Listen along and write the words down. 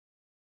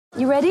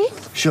You ready?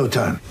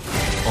 Showtime.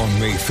 On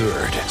May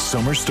 3rd,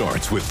 summer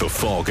starts with The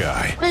Fall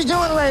Guy. Let's do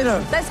it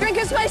later. Let's drink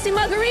a spicy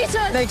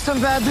margarita. Make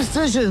some bad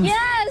decisions.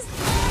 Yes!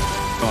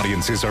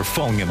 Audiences are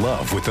falling in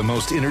love with the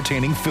most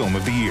entertaining film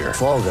of the year.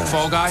 Fall Guy.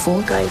 Fall Guy?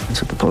 Fall guy.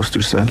 That's what the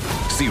poster said.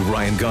 See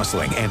Ryan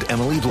Gosling and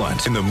Emily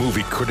Blunt in the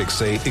movie critics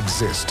say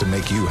exists to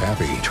make you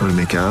happy. Trying to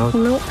make it out?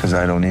 Nope. Because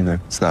I don't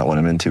either. It's not what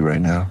I'm into right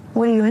now.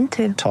 What are you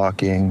into?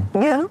 Talking.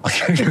 Yeah.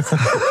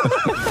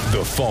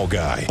 The Fall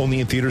Guy.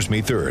 Only in theaters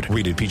May 3rd.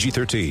 Rated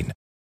PG-13.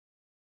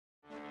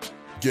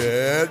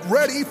 Get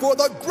ready for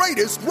the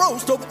greatest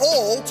roast of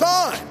all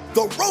time.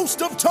 The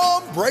Roast of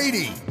Tom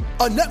Brady.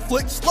 A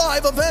Netflix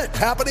live event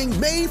happening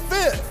May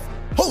 5th.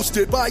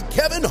 Hosted by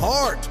Kevin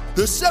Hart.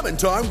 The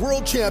 7-time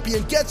world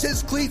champion gets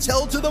his cleats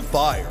held to the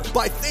fire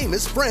by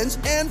famous friends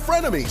and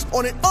frenemies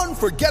on an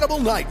unforgettable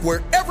night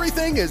where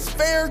everything is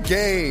fair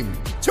game.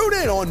 Tune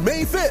in on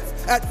May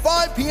 5th at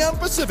 5 p.m.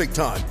 Pacific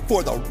time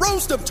for the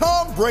Roast of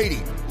Tom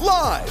Brady.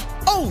 Live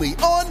only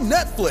on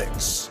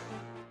Netflix.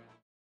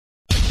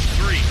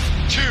 3,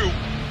 2,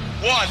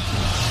 1.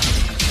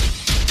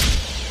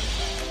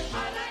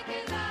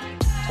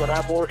 When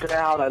I'm working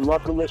out, I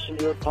love to listen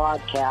to your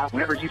podcast.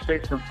 Whenever you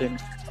say something,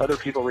 other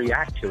people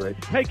react to it.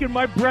 Taking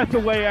my breath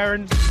away,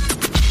 Aaron.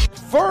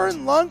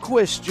 Vern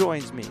Lundquist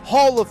joins me.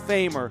 Hall of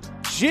Famer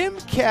Jim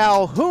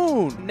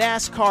Calhoun,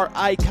 NASCAR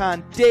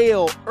icon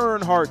Dale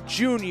Earnhardt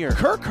Jr.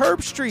 Kirk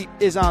Herbstreit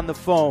is on the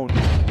phone.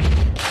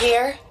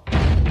 Here.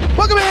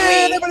 Welcome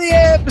in, everybody,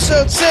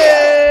 episode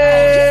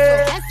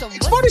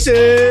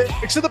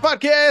 646 of the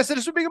podcast that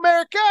is Sweeping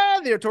America,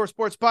 the Tour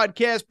Sports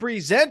Podcast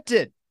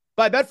presented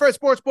by Betfred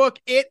Sportsbook.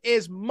 It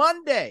is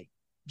Monday,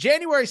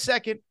 January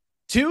 2nd,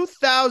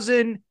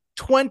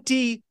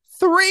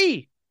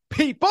 2023.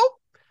 People,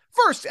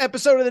 first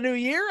episode of the new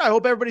year. I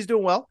hope everybody's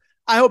doing well.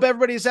 I hope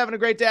everybody is having a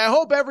great day. I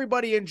hope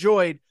everybody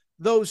enjoyed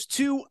those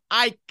two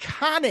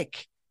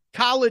iconic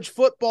college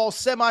football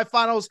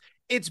semifinals.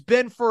 It's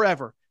been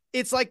forever.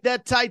 It's like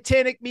that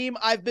Titanic meme.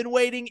 I've been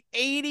waiting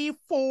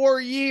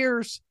 84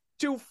 years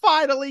to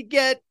finally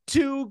get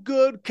two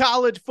good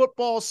college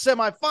football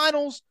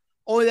semifinals.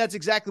 Only that's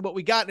exactly what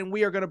we got, and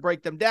we are going to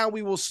break them down.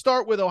 We will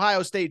start with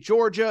Ohio State,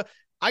 Georgia.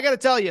 I got to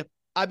tell you,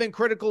 I've been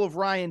critical of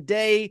Ryan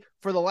Day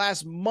for the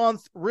last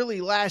month, really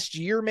last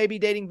year, maybe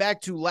dating back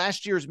to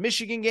last year's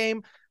Michigan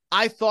game.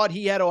 I thought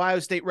he had Ohio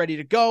State ready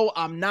to go.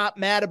 I'm not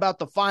mad about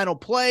the final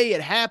play. It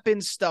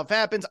happens. Stuff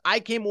happens. I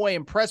came away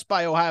impressed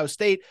by Ohio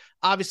State.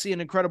 Obviously, an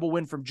incredible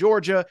win from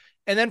Georgia.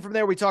 And then from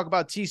there, we talk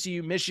about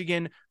TCU,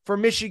 Michigan. For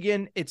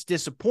Michigan, it's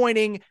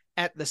disappointing.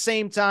 At the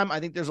same time,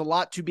 I think there's a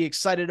lot to be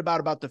excited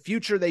about the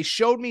future. They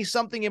showed me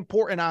something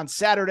important on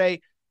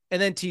Saturday.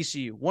 And then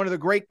TCU, one of the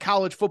great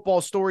college football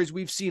stories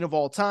we've seen of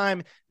all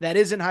time. That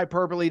isn't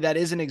hyperbole. That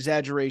isn't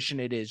exaggeration.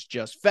 It is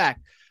just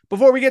fact.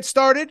 Before we get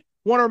started,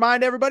 want to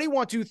remind everybody,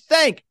 want to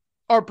thank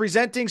our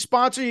presenting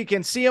sponsor. You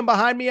can see him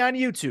behind me on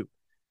YouTube,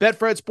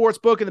 Betfred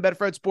Sportsbook and the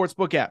Betfred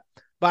Sportsbook app.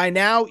 By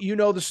now, you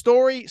know the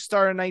story.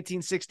 Started in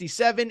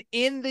 1967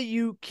 in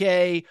the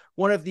UK,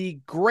 one of the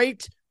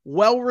great,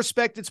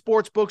 well-respected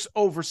sports books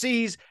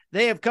overseas.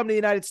 They have come to the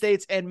United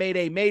States and made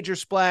a major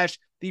splash.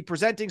 The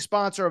presenting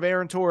sponsor of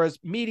Aaron Torres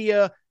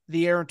Media,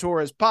 the Aaron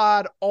Torres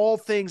Pod, all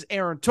things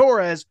Aaron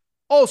Torres,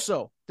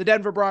 also the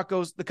Denver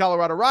Broncos, the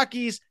Colorado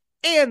Rockies,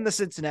 and the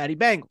Cincinnati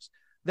Bengals.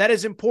 That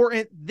is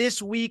important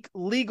this week.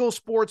 Legal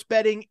sports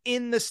betting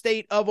in the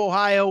state of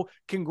Ohio.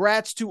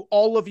 Congrats to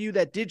all of you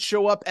that did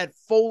show up at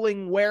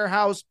Foaling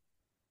Warehouse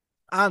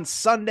on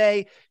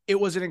Sunday. It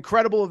was an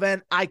incredible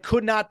event. I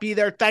could not be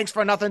there. Thanks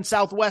for nothing,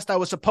 Southwest. I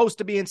was supposed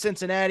to be in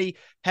Cincinnati,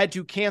 had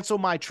to cancel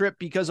my trip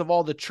because of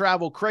all the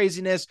travel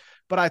craziness,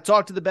 but I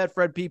talked to the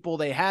Betfred people.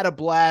 They had a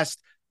blast.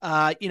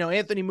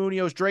 Anthony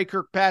Munoz, Dre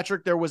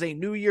Kirkpatrick. There was a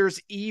New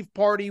Year's Eve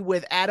party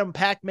with Adam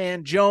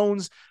Pac-Man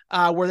Jones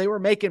where they were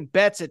making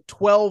bets at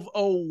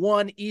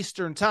 12:01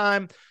 Eastern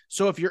time.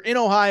 So if you're in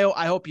Ohio,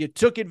 I hope you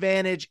took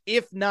advantage.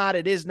 If not,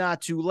 it is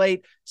not too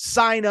late.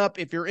 Sign up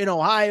if you're in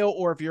Ohio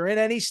or if you're in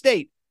any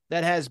state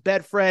that has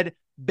Betfred.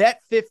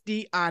 Bet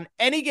 50 on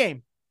any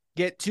game.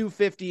 Get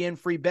 250 in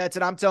free bets.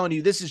 And I'm telling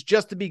you, this is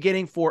just the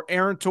beginning for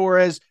Aaron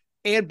Torres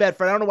and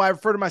Betfred. I don't know why I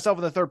refer to myself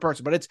in the third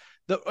person, but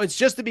it's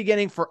just the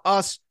beginning for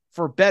us,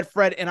 for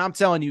Betfred. And I'm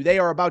telling you, they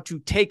are about to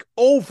take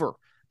over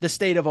the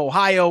state of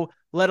Ohio,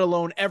 let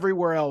alone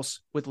everywhere else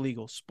with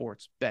legal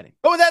sports betting.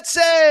 But with that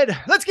said,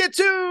 let's get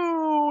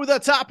to the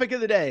topic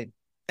of the day.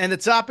 And the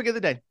topic of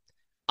the day,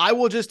 I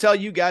will just tell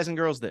you guys and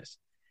girls this.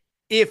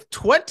 If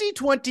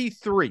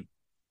 2023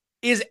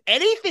 is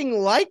anything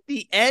like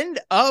the end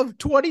of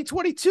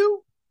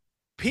 2022,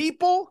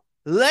 people,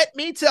 let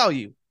me tell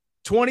you,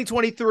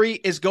 2023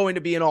 is going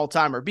to be an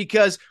all-timer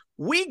because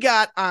we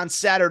got on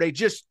Saturday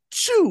just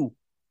two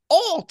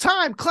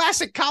all-time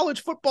classic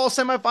college football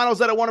semifinals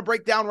that I want to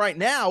break down right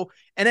now.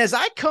 And as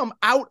I come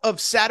out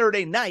of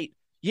Saturday night,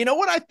 you know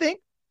what I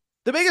think?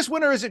 The biggest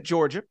winner isn't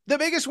Georgia. The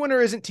biggest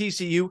winner isn't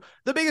TCU.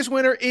 The biggest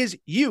winner is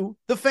you,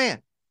 the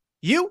fan.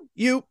 You.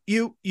 Yes,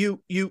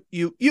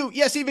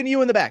 even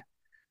you in the back.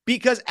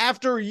 because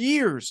after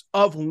years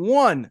of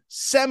one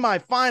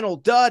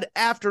semifinal dud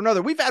after another,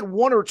 we've had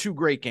one or two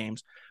great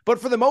games, but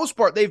for the most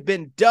part, they've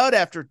been dud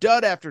after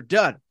dud after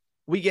dud.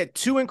 We get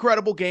two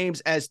incredible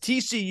games as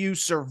TCU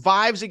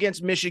survives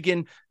against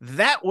Michigan.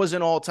 That was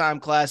an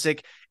all-time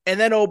classic. And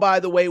then, oh,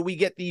 by the way, we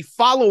get the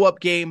follow-up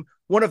game,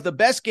 one of the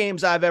best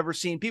games I've ever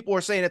seen. People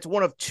are saying it's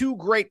one of two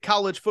great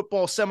college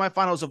football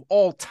semifinals of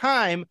all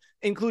time,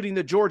 including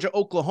the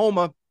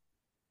Georgia-Oklahoma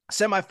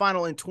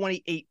semifinal in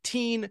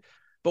 2018.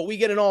 But we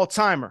get an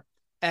all-timer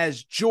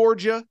as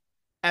Georgia,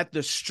 at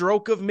the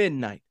stroke of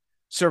midnight,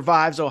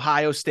 survives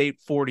Ohio State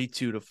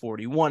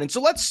 42-41. And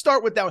so let's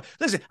start with that one.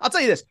 Listen, I'll tell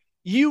you this.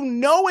 You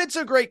know it's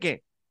a great game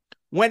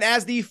when,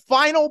 as the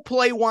final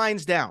play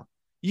winds down,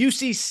 you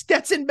see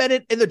Stetson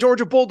Bennett and the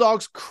Georgia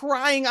Bulldogs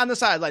crying on the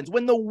sidelines.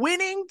 When the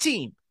winning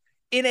team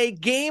in a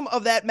game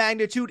of that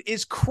magnitude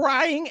is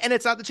crying and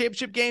it's not the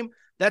championship game,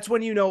 that's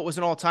when you know it was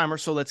an all-timer.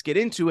 So let's get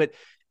into it.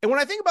 And when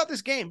I think about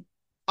this game,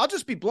 I'll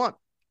just be blunt.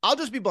 We're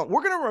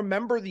going to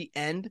remember the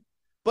end,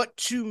 but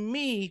to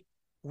me,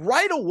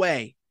 right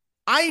away,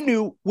 I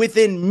knew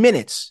within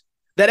minutes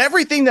that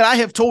everything that I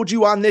have told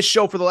you on this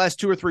show for the last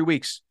 2 or 3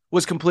 weeks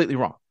was completely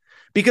wrong.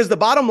 Because the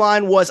bottom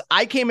line was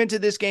I came into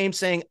this game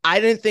saying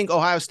I didn't think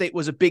Ohio State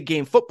was a big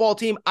game football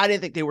team. I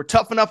didn't think they were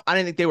tough enough. I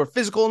didn't think they were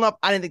physical enough.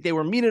 I didn't think they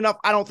were mean enough.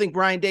 I don't think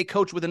Ryan Day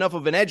coached with enough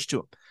of an edge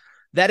to him.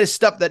 That is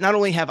stuff that not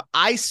only have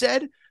I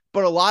said,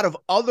 but a lot of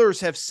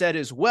others have said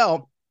as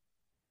well.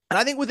 And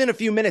I think within a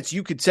few minutes,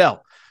 you could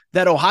tell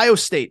that Ohio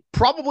State,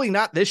 probably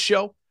not this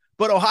show,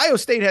 but Ohio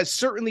State has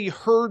certainly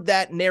heard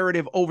that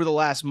narrative over the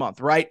last month,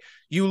 right?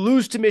 You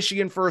lose to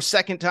Michigan for a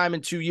second time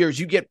in 2 years.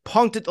 You get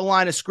punked at the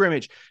line of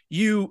scrimmage.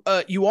 You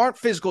aren't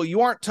physical.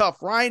 You aren't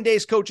tough. Ryan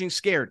Day's coaching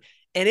scared.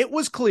 And it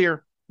was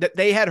clear that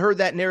they had heard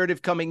that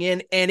narrative coming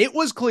in. And it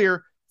was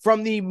clear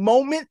from the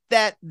moment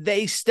that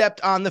they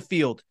stepped on the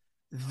field,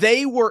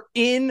 they were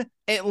in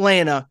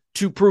Atlanta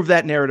to prove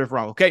that narrative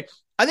wrong, okay?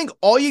 I think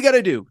all you got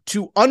to do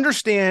to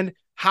understand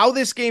how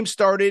this game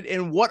started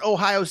and what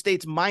Ohio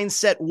State's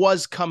mindset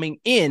was coming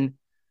in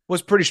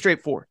was pretty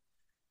straightforward.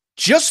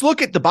 Just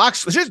look at the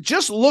box.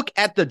 Just look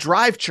at the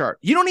drive chart.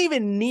 You don't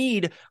even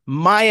need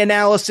my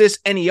analysis,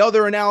 any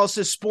other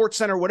analysis,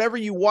 SportsCenter, whatever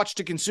you watch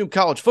to consume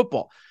college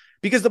football.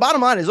 Because the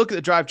bottom line is look at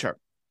the drive chart.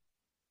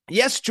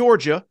 Yes,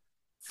 Georgia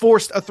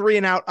forced a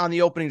 3-and-out on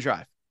the opening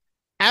drive.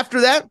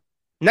 After that,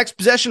 next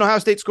possession, Ohio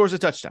State scores a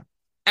touchdown.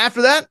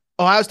 After that,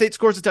 Ohio State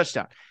scores a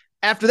touchdown.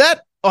 After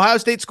that, Ohio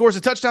State scores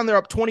a touchdown. They're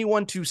up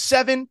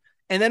 21-7,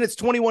 and then it's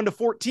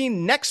 21-14.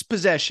 Next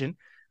possession,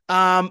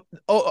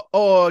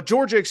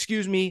 Georgia,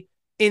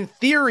 in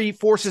theory,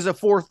 forces a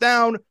 4th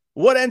down.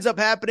 What ends up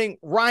happening?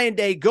 Ryan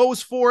Day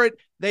goes for it.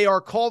 They are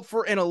called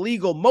for an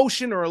illegal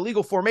motion or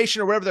illegal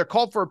formation or whatever. They're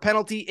called for a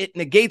penalty. It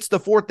negates the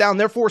 4th down.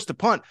 They're forced to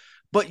punt.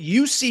 But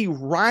you see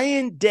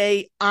Ryan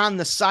Day on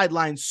the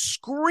sideline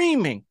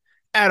screaming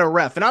at a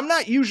ref. And I'm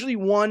not usually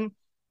one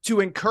to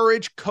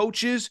encourage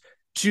coaches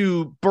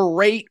to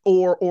berate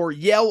or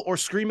yell or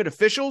scream at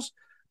officials.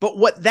 But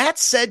what that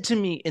said to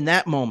me in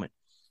that moment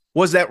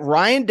was that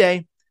Ryan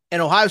Day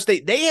and Ohio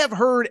State, they have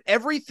heard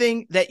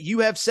everything that you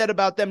have said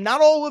about them.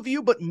 Not all of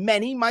you, but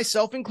many,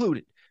 myself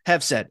included,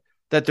 have said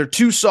that they're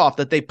too soft,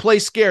 that they play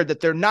scared, that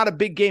they're not a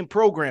big game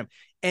program.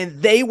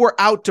 And they were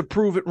out to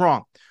prove it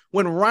wrong.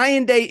 When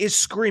Ryan Day is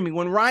screaming,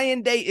 when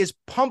Ryan Day is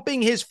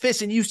pumping his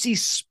fist and you see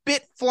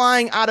spit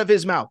flying out of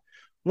his mouth,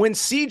 when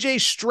C.J.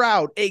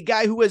 Stroud, a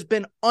guy who has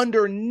been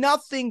under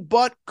nothing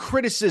but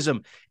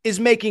criticism, is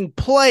making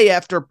play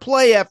after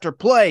play after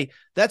play,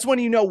 that's when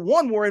you know,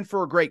 one, we're in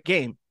for a great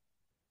game,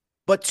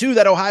 but two,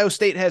 that Ohio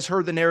State has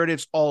heard the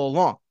narratives all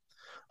along.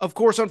 Of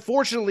course,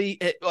 unfortunately,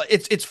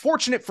 it's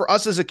fortunate for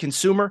us as a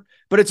consumer,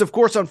 but it's, of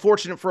course,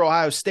 unfortunate for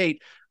Ohio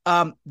State.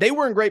 They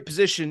were in great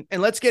position, and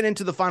let's get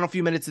into the final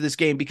few minutes of this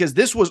game because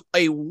this was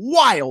a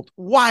wild,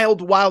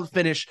 wild, wild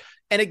finish.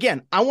 And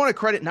again, I want to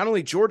credit not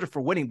only Georgia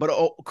for winning, but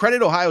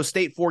credit Ohio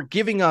State for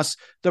giving us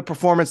the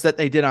performance that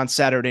they did on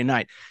Saturday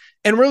night.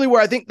 And really where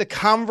I think the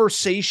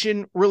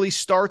conversation really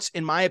starts,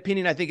 in my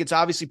opinion, I think it's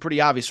obviously pretty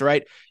obvious,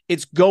 right?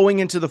 It's going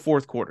into the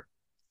fourth quarter.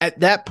 At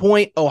that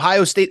point,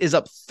 Ohio State is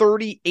up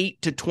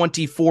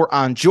 38-24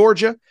 on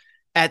Georgia.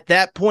 At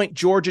that point,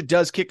 Georgia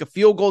does kick a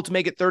field goal to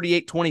make it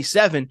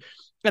 38-27.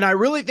 And I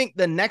really think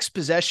the next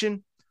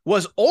possession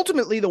was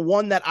ultimately the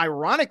one that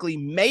ironically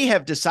may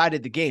have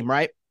decided the game,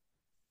 right?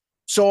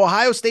 So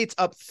Ohio State's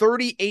up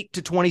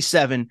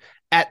 38-27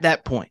 at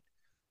that point.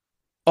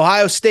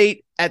 Ohio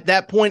State at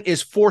that point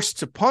is forced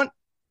to punt.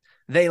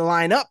 They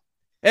line up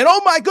and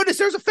oh my goodness,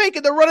 there's a fake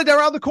and they're running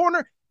around the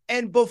corner.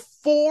 And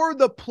before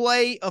the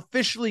play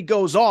officially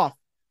goes off,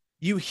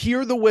 you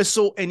hear the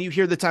whistle and you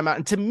hear the timeout.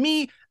 And to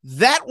me,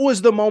 that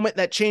was the moment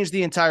that changed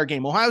the entire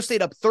game. Ohio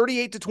State up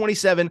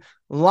 38-27,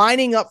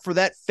 lining up for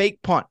that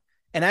fake punt.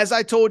 And as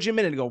I told you a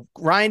minute ago,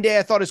 Ryan Day,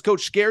 I thought his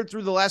coach scared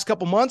through the last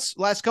couple months,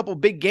 last couple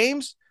big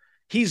games.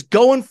 He's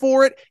going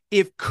for it.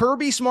 If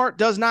Kirby Smart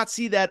does not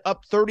see that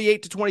up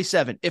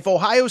 38-27, if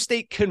Ohio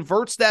State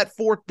converts that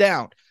 4th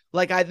down,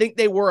 like I think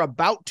they were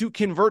about to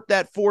convert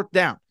that 4th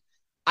down,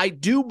 I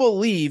do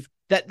believe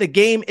that the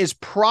game is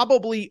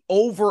probably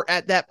over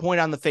at that point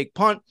on the fake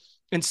punt.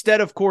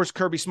 Instead, of course,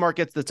 Kirby Smart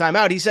gets the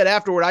timeout. He said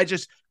afterward,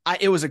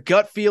 it was a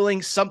gut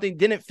feeling. Something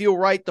didn't feel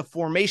right. The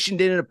formation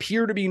didn't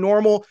appear to be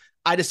normal.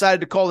 I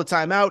decided to call the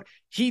timeout.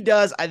 He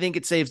does. I think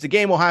it saves the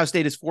game. Ohio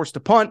State is forced to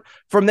punt.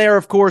 From there,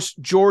 of course,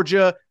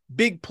 Georgia,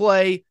 big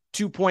play,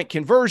 2-point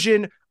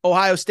conversion.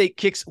 Ohio State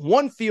kicks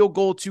one field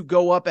goal to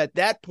go up at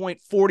that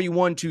point,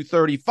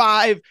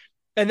 41-35.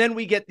 And then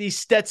we get the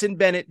Stetson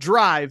Bennett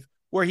drive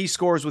where he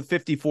scores with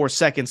 54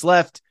 seconds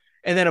left.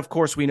 And then, of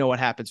course, we know what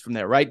happens from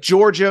there, right?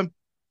 Georgia,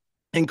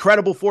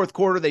 incredible fourth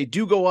quarter. They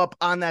do go up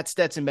on that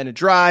Stetson Bennett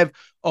drive.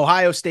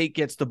 Ohio State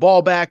gets the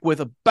ball back with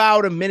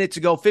about a minute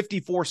to go,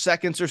 54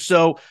 seconds or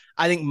so.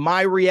 I think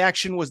my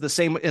reaction was the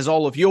same as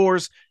all of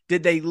yours.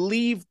 Did they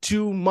leave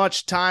too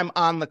much time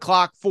on the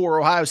clock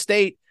for Ohio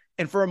State?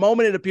 And for a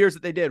moment, it appears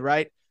that they did,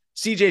 right?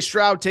 CJ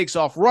Stroud takes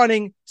off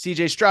running.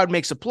 CJ Stroud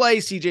makes a play.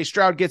 CJ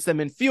Stroud gets them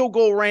in field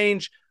goal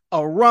range,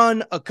 a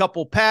run, a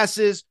couple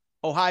passes.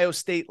 Ohio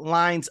State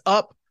lines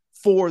up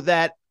for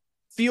that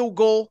field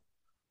goal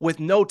with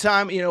no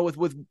time,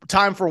 with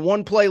time for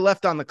one play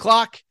left on the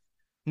clock.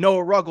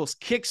 Noah Ruggles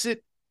kicks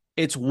it.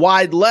 It's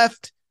wide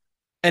left.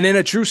 And in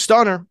a true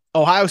stunner,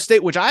 Ohio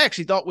State, which I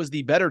actually thought was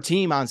the better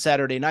team on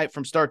Saturday night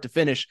from start to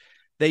finish,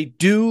 they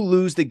do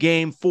lose the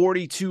game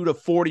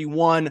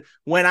 42-41.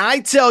 When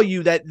I tell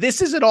you that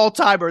this is an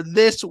all-timer,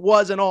 this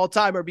was an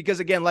all-timer because,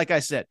 again, like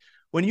I said,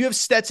 when you have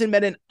Stetson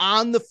Bennett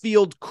on the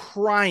field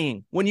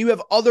crying, when you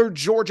have other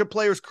Georgia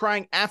players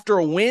crying after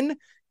a win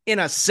in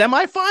a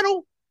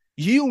semifinal,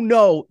 you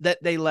know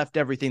that they left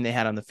everything they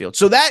had on the field.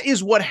 So that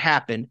is what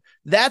happened.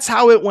 That's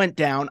how it went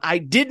down. I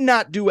did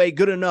not do a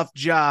good enough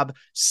job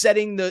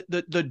setting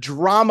the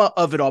drama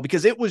of it all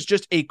because it was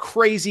just a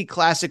crazy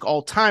classic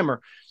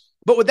all-timer.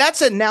 But with that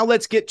said, now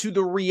let's get to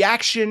the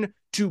reaction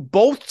to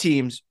both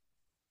teams.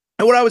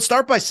 And what I would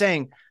start by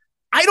saying,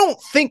 I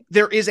don't think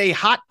there is a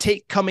hot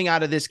take coming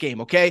out of this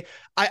game, okay?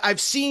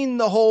 I've seen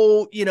the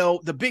whole,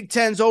 the Big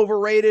Ten's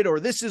overrated, or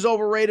this is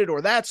overrated,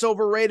 or that's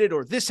overrated,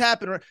 or this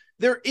happened.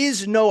 There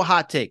is no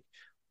hot take.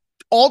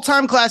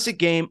 All-time classic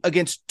game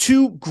against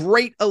two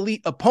great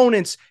elite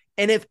opponents.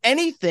 And if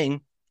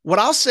anything, what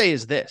I'll say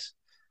is this.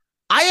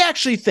 I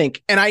actually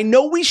think, and I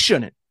know we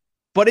shouldn't,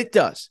 but it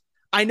does.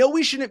 I know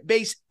we shouldn't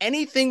base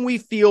anything we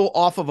feel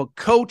off of a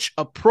coach,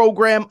 a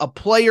program, a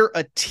player,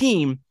 a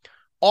team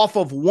off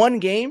of one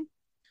game,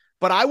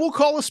 but I will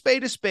call a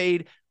spade a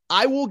spade.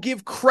 I will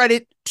give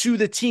credit to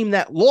the team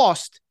that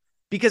lost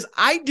because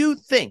I do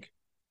think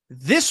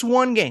this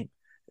one game,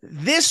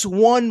 this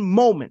one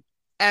moment,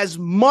 as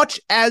much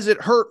as it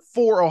hurt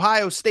for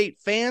Ohio State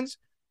fans,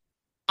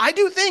 I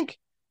do think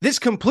this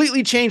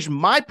completely changed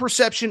my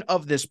perception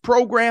of this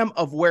program,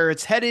 of where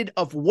it's headed,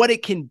 of what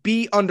it can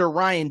be under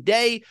Ryan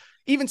Day.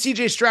 Even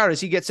CJ Stroud, as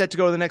he gets set to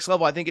go to the next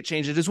level, I think it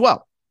changed it as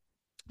well.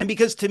 And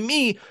because to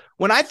me,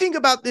 when I think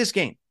about this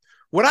game,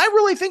 what I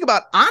really think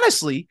about,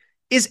 honestly,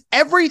 is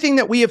everything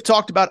that we have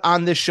talked about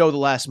on this show the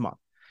last month.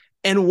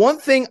 And one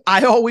thing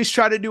I always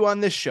try to do on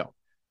this show,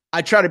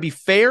 I try to be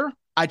fair,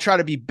 I try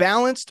to be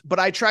balanced, but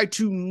I try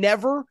to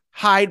never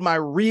hide my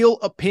real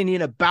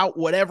opinion about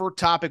whatever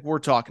topic we're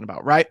talking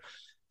about, right?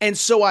 And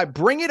so I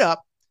bring it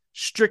up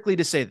strictly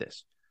to say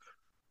this.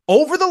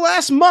 Over the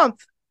last month,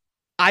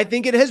 I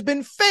think it has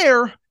been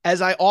fair,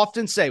 as I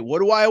often say. What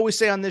do I always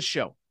say on this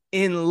show?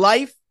 In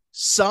life,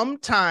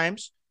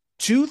 sometimes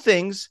two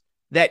things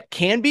that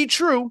can be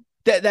true,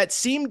 that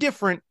seem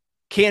different,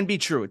 can be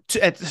true.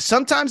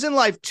 Sometimes in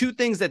life, two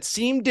things that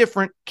seem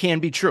different can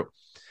be true.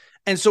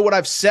 And so what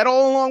I've said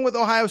all along with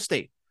Ohio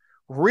State,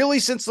 really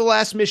since the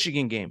last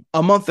Michigan game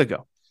a month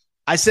ago,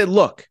 I said,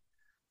 look,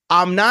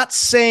 I'm not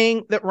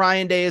saying that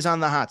Ryan Day is on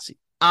the hot seat.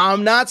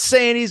 I'm not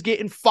saying he's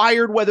getting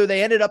fired, whether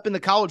they ended up in the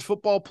college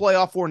football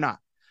playoff or not.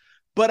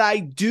 But I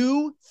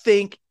do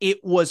think it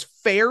was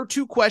fair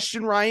to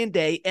question Ryan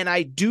Day, and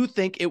I do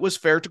think it was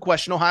fair to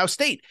question Ohio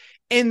State.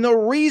 And the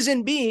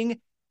reason being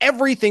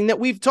everything that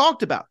we've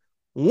talked about.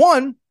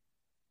 One,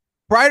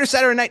 prior to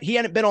Saturday night, he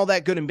hadn't been all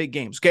that good in big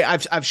games. Okay,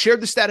 I've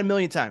shared the stat a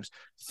million times.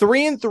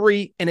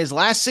 3-3 in his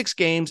last 6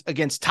 games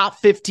against top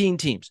 15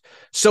 teams.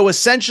 So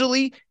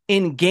essentially,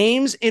 in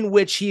games in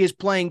which he is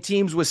playing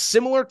teams with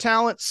similar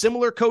talent,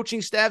 similar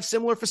coaching staff,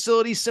 similar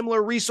facilities,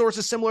 similar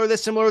resources, similar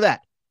this, similar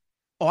that,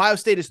 Ohio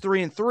State is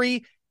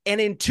 3-3,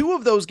 and in 2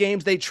 of those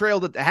games, they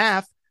trailed at the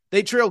half.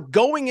 They trailed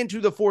going into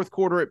the fourth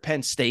quarter at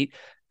Penn State.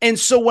 And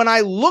so when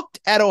I looked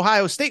at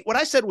Ohio State, what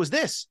I said was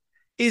this,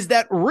 is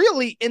that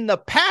really in the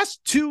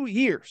past 2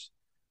 years,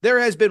 there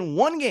has been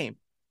one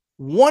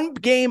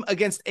game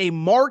against a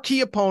marquee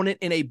opponent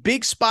in a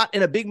big spot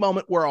in a big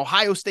moment where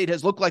Ohio State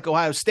has looked like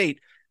Ohio State,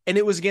 and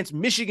it was against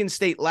Michigan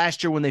State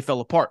last year when they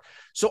fell apart.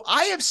 So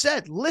I have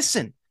said,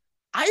 listen,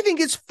 I think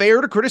it's fair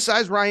to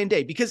criticize Ryan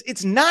Day because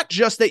it's not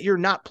just that you're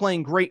not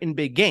playing great in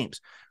big games.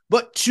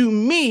 But to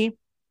me,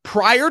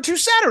 prior to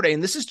Saturday,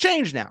 and this has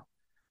changed now,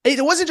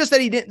 it wasn't just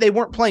that they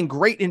weren't playing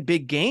great in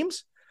big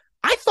games.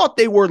 I thought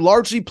they were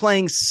largely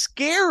playing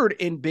scared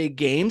in big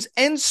games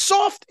and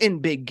soft in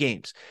big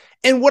games.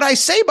 And what I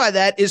say by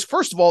that is,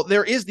 first of all,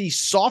 there is the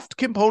soft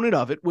component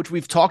of it, which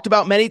we've talked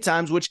about many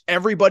times, which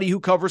everybody who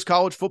covers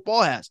college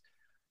football has.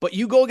 But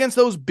you go against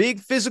those big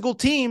physical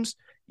teams,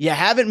 you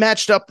haven't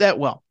matched up that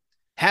well.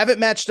 Haven't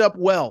matched up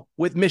well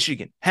with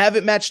Michigan.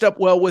 Haven't matched up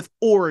well with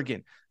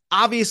Oregon.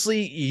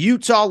 Obviously,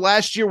 Utah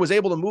last year was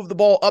able to move the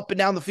ball up and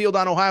down the field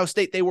on Ohio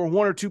State. They were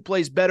 1 or 2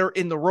 plays better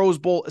in the Rose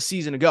Bowl a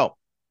season ago.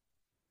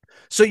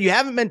 So you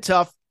haven't been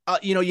tough.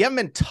 You haven't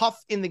been tough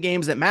in the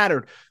games that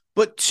mattered.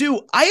 But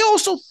 2, I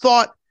also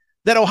thought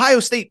that Ohio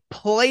State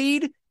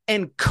played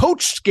and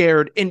coached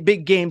scared in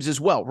big games as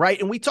well, right?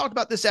 And we talked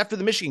about this after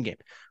the Michigan game.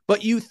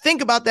 But you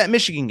think about that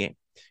Michigan game.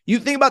 You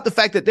think about the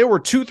fact that there were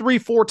 2, 3,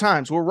 4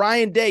 times where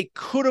Ryan Day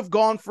could have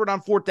gone for it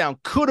on 4th down,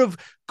 could have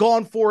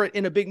gone for it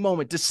in a big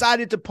moment,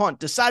 decided to punt,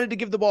 decided to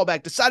give the ball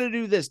back, decided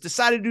to do this,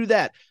 decided to do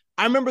that.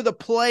 I remember the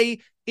play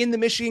in the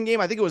Michigan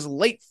game, I think it was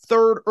late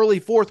 3rd, early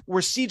 4th,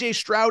 where CJ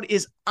Stroud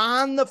is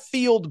on the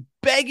field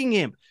begging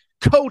him,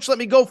 "Coach, let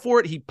me go for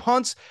it." He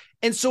punts.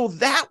 And so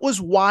that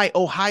was why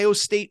Ohio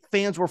State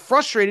fans were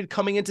frustrated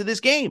coming into this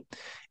game.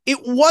 It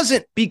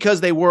wasn't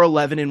because they were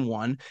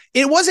 11-1.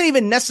 It wasn't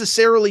even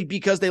necessarily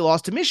because they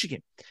lost to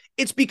Michigan.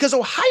 It's because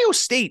Ohio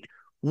State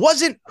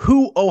wasn't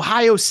who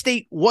Ohio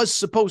State was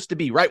supposed to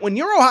be, right? When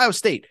you're Ohio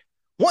State,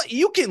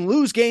 you can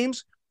lose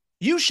games.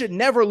 You should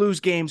never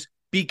lose games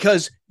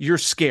because you're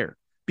scared,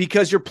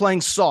 because you're playing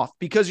soft,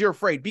 because you're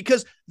afraid,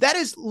 because that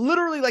is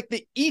literally like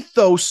the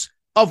ethos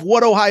of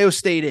what Ohio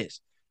State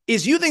is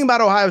you think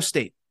about Ohio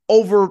State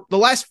over the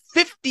last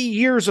 50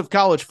 years of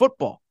college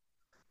football.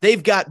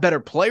 They've got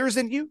better players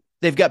than you.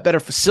 They've got better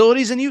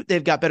facilities than you.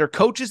 They've got better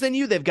coaches than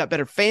you. They've got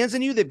better fans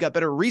than you. They've got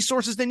better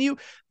resources than you.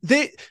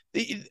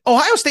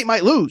 Ohio State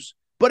might lose,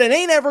 but it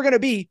ain't ever going to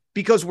be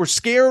because we're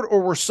scared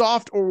or we're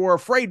soft or we're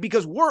afraid,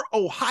 because we're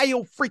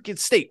Ohio freaking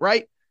State,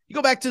 right? You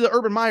go back to the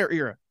Urban Meyer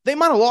era. They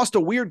might have lost a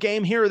weird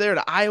game here or there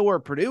to Iowa or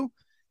Purdue.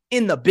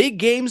 In the big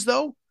games,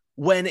 though,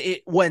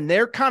 when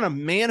their kind of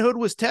manhood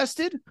was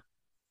tested,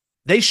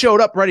 they showed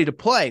up ready to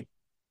play.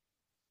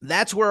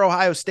 That's where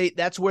Ohio State,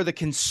 that's where the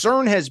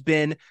concern has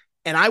been.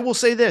 And I will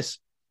say this,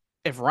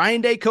 if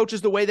Ryan Day coaches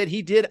the way that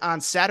he did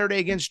on Saturday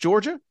against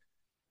Georgia,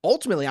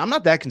 ultimately, I'm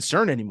not that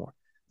concerned anymore.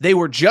 They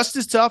were just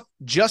as tough,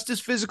 just as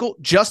physical,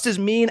 just as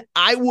mean.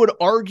 I would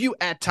argue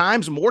at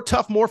times more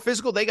tough, more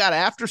physical. They got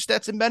after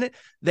Stetson Bennett.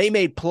 They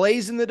made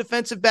plays in the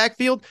defensive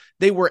backfield.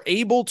 They were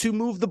able to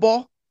move the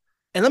ball.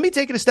 And let me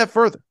take it a step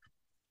further.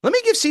 Let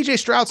me give CJ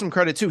Stroud some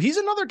credit too. He's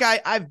another guy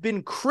I've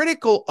been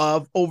critical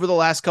of over the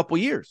last couple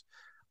of years.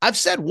 I've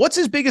said, what's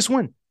his biggest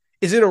win?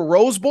 Is it a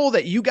Rose Bowl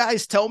that you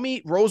guys tell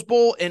me Rose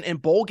Bowl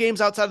and bowl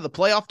games outside of the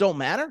playoff don't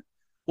matter?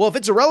 Well, if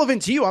it's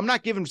irrelevant to you, I'm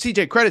not giving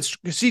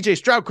CJ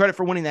Stroud credit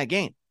for winning that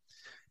game.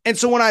 And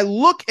so when I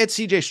look at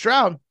CJ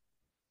Stroud,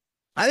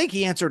 I think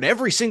he answered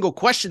every single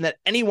question that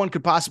anyone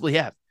could possibly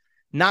have.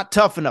 Not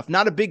tough enough,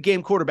 not a big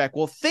game quarterback.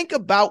 Well, think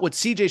about what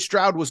CJ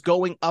Stroud was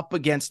going up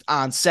against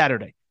on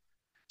Saturday.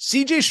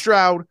 CJ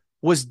Stroud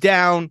was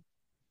down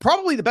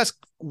probably the best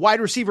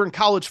wide receiver in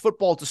college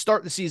football to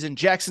start the season,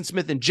 Jackson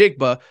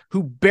Smith-Njigba,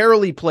 who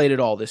barely played at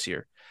all this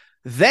year.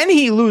 Then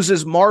he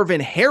loses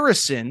Marvin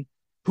Harrison,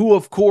 who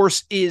of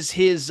course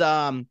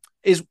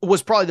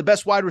was probably the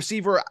best wide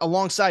receiver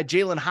alongside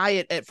Jalen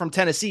Hyatt from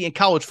Tennessee in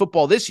college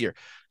football this year.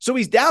 So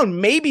he's down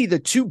maybe the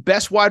 2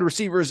 best wide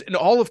receivers in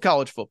all of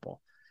college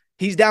football.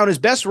 He's down his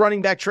best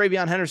running back,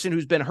 TreVeyon Henderson,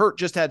 who's been hurt,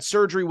 just had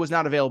surgery, was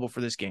not available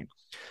for this game.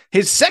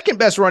 His second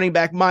best running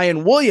back,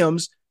 Mayan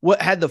Williams,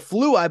 had the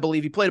flu, I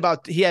believe.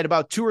 He had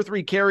about 2 or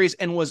 3 carries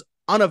and was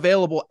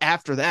unavailable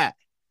after that.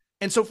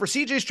 And so for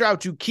CJ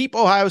Stroud to keep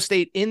Ohio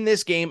State in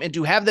this game and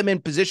to have them in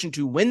position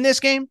to win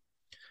this game,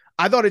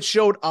 I thought it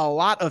showed a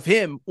lot of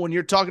him when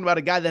you're talking about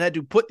a guy that had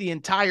to put the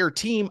entire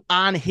team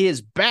on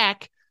his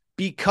back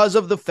because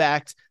of the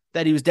fact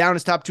that he was down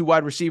his top 2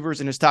 wide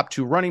receivers and his top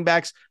 2 running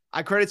backs.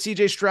 I credit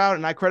CJ Stroud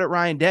and I credit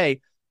Ryan Day.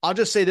 I'll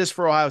just say this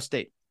for Ohio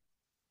State.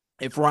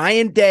 If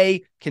Ryan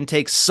Day can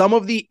take some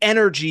of the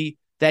energy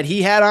that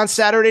he had on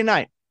Saturday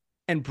night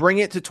and bring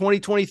it to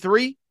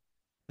 2023,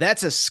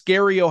 that's a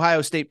scary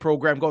Ohio State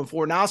program going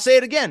forward. Now, I'll say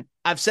it again.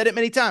 I've said it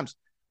many times.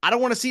 I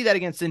don't want to see that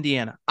against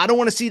Indiana. I don't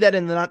want to see that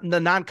in the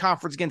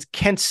non-conference against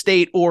Kent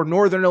State or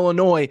Northern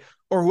Illinois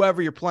or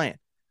whoever you're playing.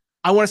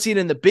 I want to see it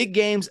in the big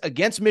games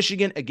against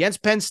Michigan,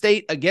 against Penn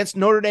State, against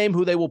Notre Dame,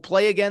 who they will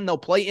play again. They'll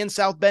play in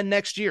South Bend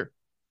next year.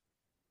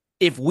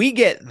 If we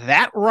get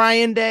that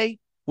Ryan Day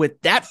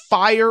with that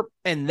fire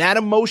and that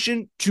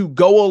emotion to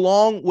go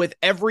along with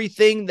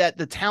everything, that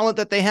the talent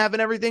that they have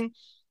and everything,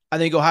 I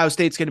think Ohio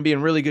State's going to be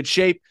in really good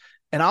shape.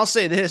 And I'll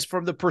say this,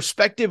 from the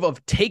perspective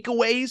of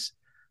takeaways,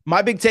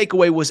 my big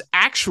takeaway was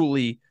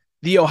actually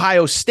the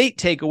Ohio State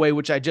takeaway,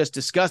 which I just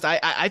discussed.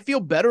 I feel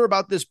better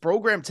about this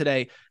program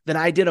today than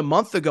I did a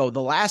month ago,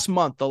 the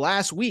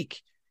last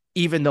week,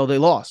 even though they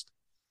lost.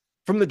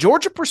 From the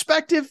Georgia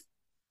perspective,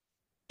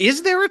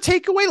 is there a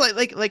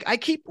takeaway? Like I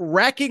keep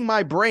racking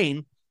my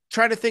brain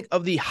trying to think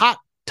of the hot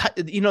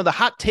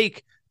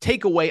take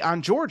takeaway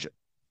on Georgia.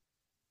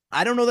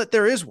 I don't know that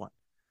there is one.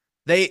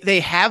 They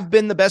have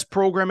been the best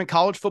program in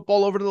college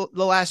football over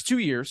the last 2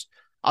 years.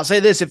 I'll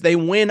say this, if they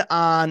win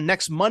on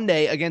next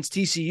Monday against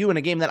TCU in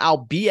a game that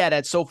I'll be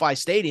at SoFi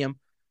Stadium,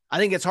 I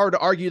think it's hard to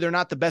argue they're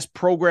not the best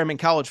program in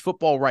college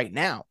football right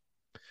now.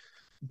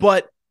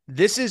 But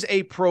this is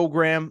a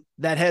program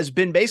that has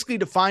been basically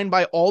defined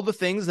by all the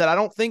things that I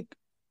don't think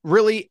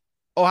really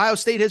Ohio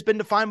State has been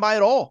defined by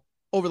at all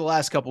over the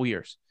last couple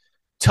years.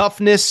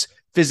 Toughness,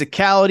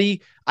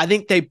 physicality. I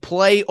think they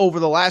play over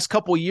the last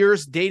couple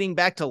years, dating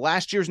back to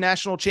last year's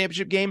national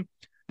championship game.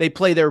 They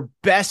play their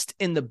best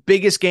in the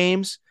biggest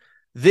games.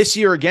 This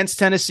year against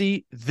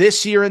Tennessee,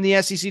 this year in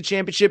the SEC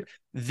championship,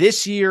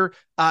 this year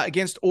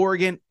against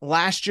Oregon,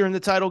 last year in the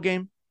title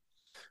game.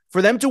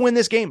 For them to win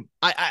this game,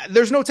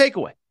 there's no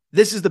takeaway.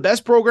 This is the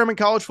best program in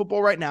college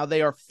football right now.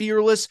 They are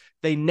fearless.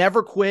 They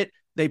never quit.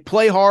 They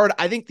play hard.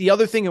 I think the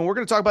other thing, and we're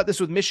going to talk about this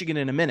with Michigan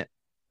in a minute,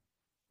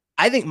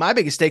 I think my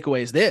biggest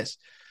takeaway is this,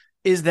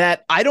 is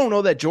that I don't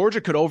know that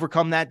Georgia could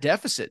overcome that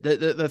deficit,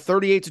 the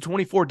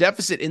 38-24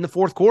 deficit in the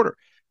fourth quarter.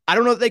 I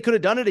don't know that they could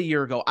have done it a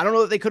year ago. I don't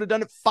know that they could have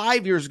done it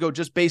 5 years ago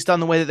just based on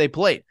the way that they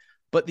played.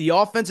 But the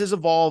offense has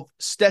evolved.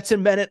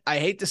 Stetson Bennett, I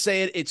hate to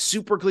say it, it's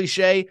super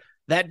cliche.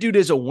 That dude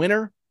is a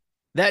winner.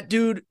 That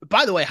dude,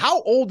 by the way,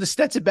 how old is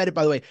Stetson Bennett,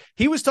 by the way?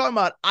 He was talking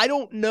about, I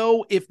don't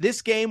know if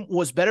this game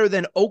was better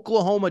than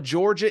Oklahoma,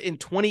 Georgia in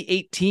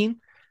 2018.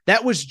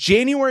 That was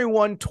January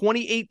 1,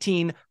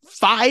 2018,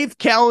 5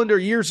 calendar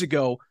years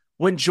ago,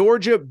 when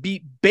Georgia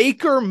beat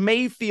Baker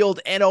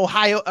Mayfield and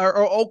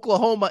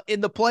Oklahoma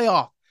in the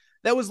playoff.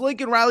 That was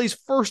Lincoln Riley's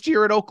first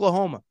year at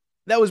Oklahoma.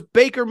 That was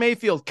Baker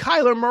Mayfield.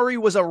 Kyler Murray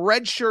was a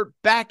redshirt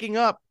backing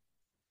up.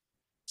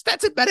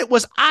 Stetson Bennett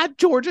was on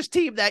Georgia's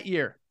team that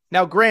year.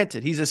 Now,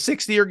 granted, he's a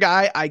sixth-year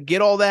guy. I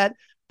get all that.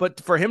 But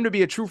for him to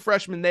be a true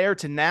freshman there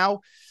to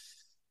now,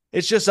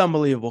 it's just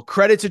unbelievable.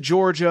 Credit to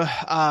Georgia.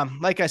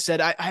 Like I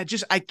said,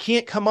 I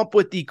can't come up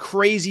with the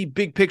crazy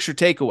big picture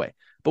takeaway.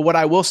 But what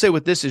I will say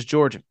with this is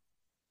Georgia.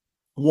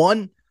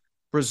 One,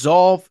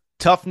 resolve,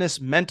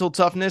 toughness, mental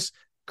toughness.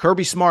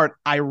 Kirby Smart,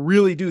 I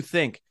really do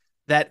think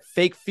that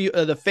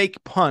the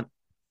fake punt,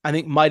 I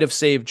think, might have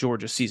saved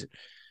Georgia's season.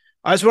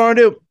 That's what I want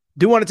to do.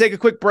 Do want to take a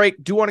quick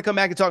break. Do want to come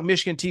back and talk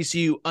Michigan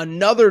TCU.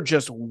 Another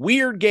just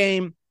weird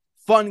game,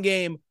 fun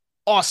game,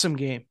 awesome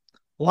game.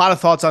 A lot of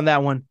thoughts on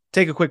that one.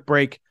 Take a quick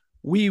break.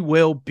 We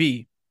will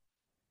be.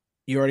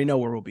 You already know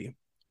where we'll be.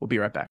 We'll be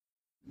right back.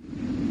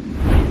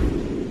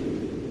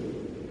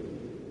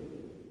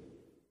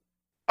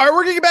 All right,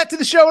 we're going to get back to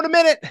the show in a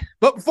minute.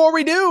 But before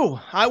we do,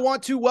 I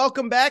want to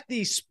welcome back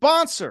the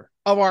sponsor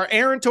of our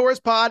Aaron Torres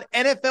Pod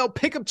NFL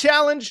Pick'em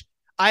Challenge.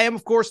 I am,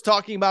 of course,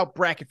 talking about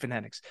Bracket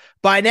Fanatics.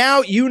 By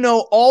now, you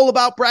know all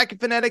about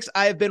Bracket Fanatics.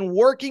 I have been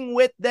working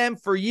with them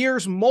for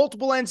years,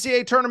 multiple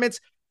NCAA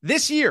tournaments.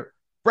 This year,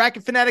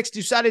 Bracket Fanatics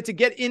decided to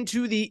get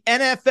into the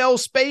NFL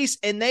space,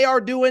 and they are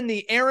doing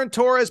the Aaron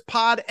Torres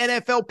Pod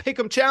NFL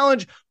Pick'em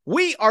Challenge.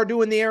 We are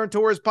doing the Aaron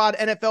Torres Pod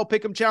NFL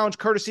Pick'em Challenge,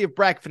 courtesy of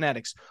Bracket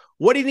Fanatics.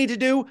 What do you need to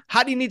do?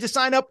 How do you need to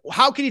sign up?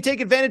 How can you take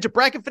advantage of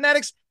Bracket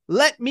Fanatics?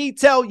 Let me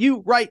tell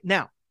you right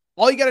now.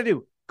 All you got to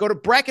do, go to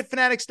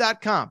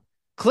bracketfanatics.com.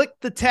 Click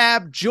the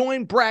tab,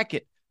 join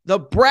bracket. The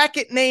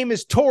bracket name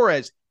is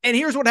Torres. And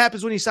here's what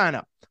happens when you sign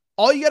up.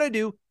 All you got to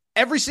do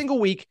every single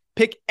week,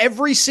 pick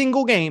every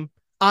single game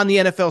on the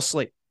NFL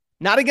slate.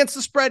 Not against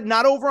the spread,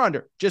 not over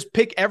under. Just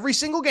pick every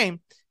single game.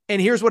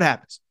 And here's what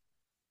happens.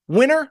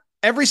 Winner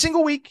every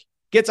single week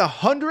gets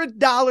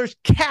 $100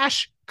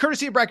 cash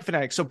courtesy of Bracket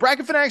Fanatics. So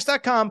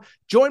bracketfanatics.com,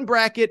 join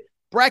bracket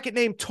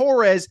name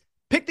Torres,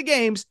 pick the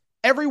games.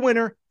 Every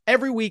winner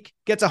every week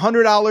gets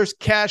 $100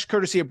 cash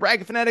courtesy of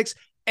Bracket Fanatics.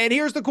 And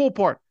here's the cool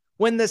part.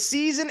 When the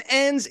season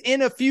ends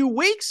in a few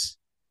weeks,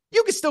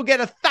 you can still get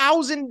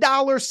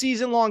 $1,000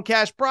 season-long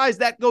cash prize.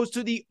 That goes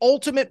to the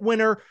ultimate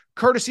winner,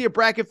 courtesy of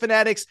Bracket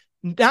Fanatics.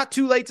 Not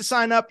too late to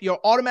sign up. You'll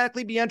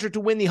automatically be entered to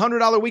win the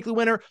 $100 weekly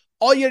winner.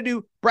 All you got to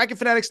do,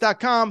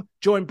 bracketfanatics.com,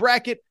 join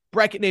bracket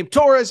name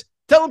Torres.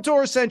 Tell them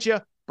Torres sent you,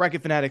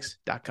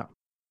 bracketfanatics.com.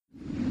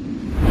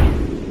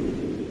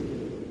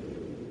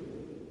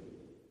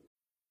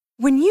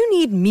 When you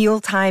need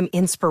mealtime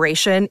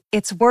inspiration,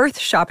 it's worth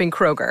shopping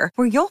Kroger,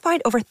 where you'll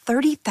find over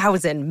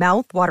 30,000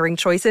 mouth-watering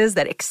choices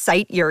that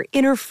excite your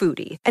inner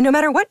foodie. And no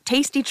matter what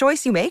tasty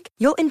choice you make,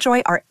 you'll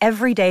enjoy our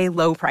everyday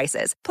low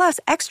prices, plus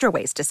extra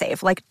ways to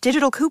save, like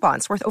digital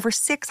coupons worth over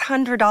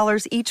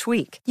 $600 each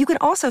week. You can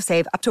also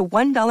save up to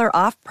 $1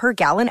 off per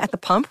gallon at the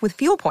pump with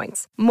fuel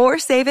points. More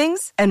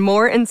savings and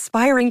more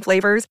inspiring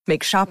flavors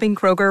make shopping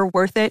Kroger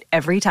worth it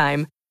every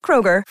time.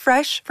 Kroger,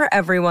 fresh for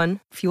everyone.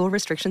 Fuel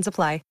restrictions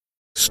apply.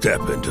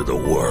 Step into the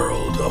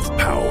world of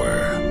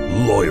power,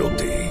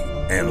 loyalty,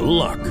 and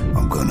luck.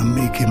 I'm gonna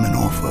make him an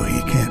offer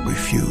he can't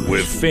refuse.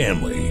 With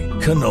family,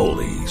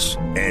 cannolis,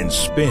 and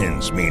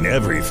spins mean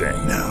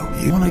everything. Now,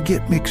 you wanna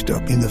get mixed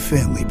up in the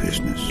family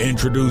business.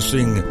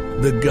 Introducing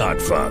The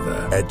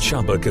Godfather at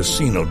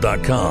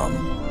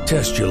ChumbaCasino.com.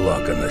 Test your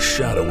luck in the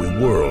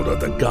shadowy world of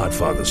The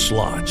Godfather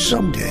slot.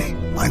 Someday,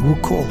 I will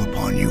call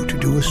upon you to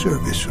do a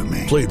service for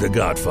me. Play The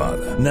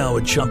Godfather, now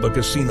at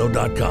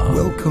ChumbaCasino.com.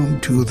 Welcome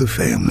to the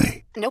family.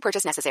 No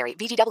purchase necessary.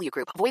 VGW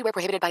Group. Void where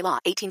prohibited by law.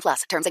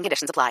 18+. Terms and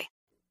conditions apply.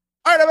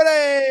 All right,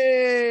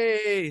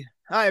 everybody.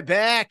 Hi,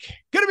 back.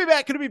 Good to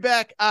be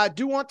back. I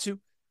do want to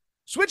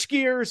switch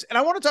gears, and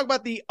I want to talk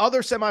about the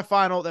other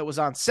semifinal that was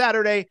on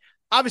Saturday.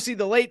 Obviously,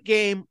 the late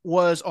game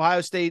was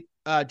Ohio State,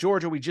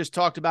 Georgia. We just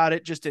talked about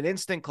it. Just an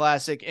instant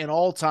classic, an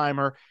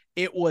all-timer.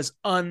 It was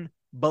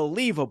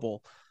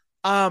unbelievable.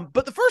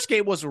 But the first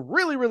game was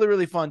really, really,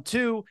 really fun,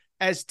 too,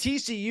 as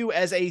TCU,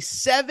 as a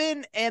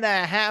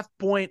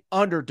 7.5-point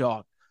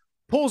underdog,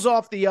 pulls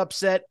off the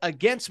upset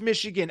against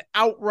Michigan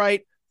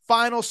outright.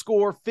 Final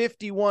score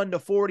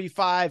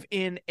 51-45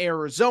 in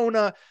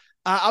Arizona.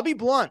 I'll be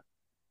blunt.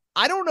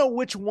 I don't know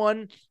which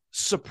one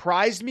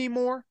surprised me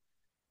more,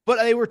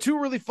 but they were two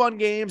really fun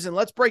games, and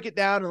let's break it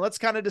down and let's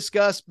kind of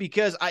discuss,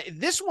 because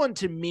this one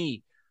to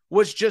me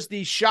was just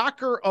the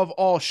shocker of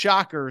all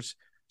shockers.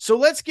 So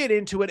let's get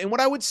into it. And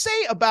what I would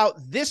say about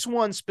this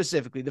one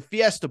specifically, the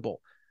Fiesta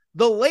Bowl,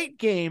 the late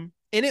game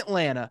in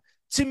Atlanta,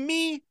 to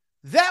me,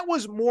 that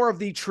was more of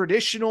the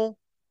traditional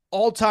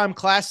all-time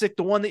classic,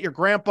 the one that your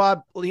grandpa,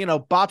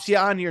 bops you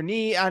on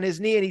his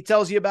knee, and he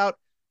tells you about.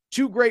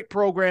 Two great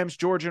programs,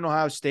 Georgia and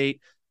Ohio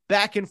State,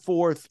 back and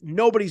forth.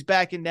 Nobody's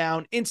backing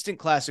down. Instant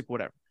classic,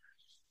 whatever.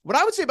 What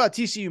I would say about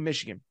TCU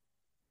Michigan,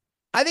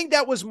 I think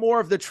that was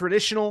more of the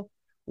traditional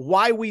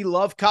why we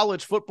love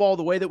college football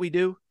the way that we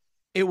do.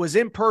 It was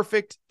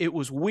imperfect. It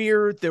was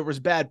weird. There was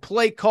bad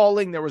play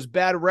calling. There was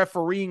bad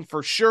refereeing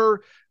for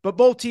sure. But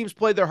both teams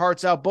played their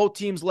hearts out. Both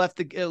teams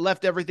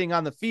left everything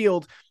on the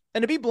field.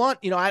 And to be blunt,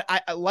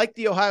 I like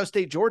the Ohio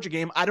State-Georgia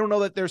game. I don't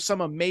know that there's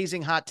some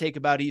amazing hot take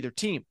about either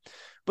team.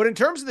 But in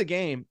terms of the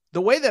game,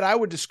 the way that I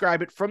would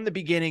describe it from the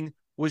beginning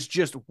was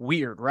just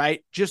weird,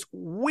 right? Just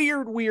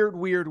weird.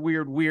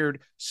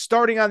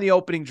 Starting on the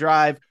opening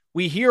drive,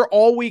 we hear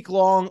all week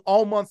long,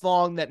 all month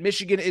long, that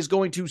Michigan is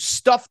going to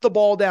stuff the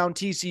ball down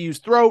TCU's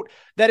throat.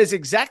 That is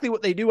exactly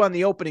what they do on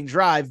the opening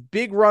drive.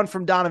 Big run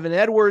from Donovan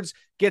Edwards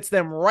gets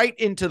them right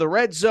into the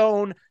red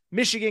zone.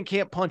 Michigan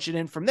can't punch it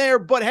in from there,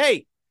 but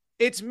hey,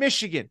 it's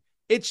Michigan.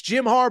 It's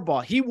Jim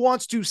Harbaugh. He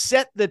wants to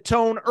set the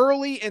tone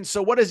early, and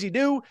so what does he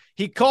do?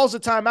 He calls a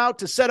timeout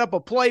to set up a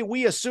play.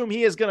 We assume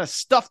he is going to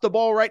stuff the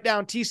ball right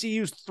down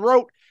TCU's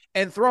throat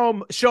and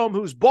show him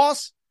who's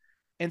boss.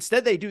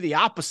 Instead, they do the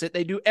opposite.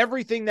 They do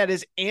everything that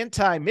is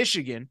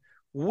anti-Michigan.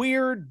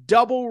 Weird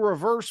double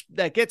reverse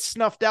that gets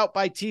snuffed out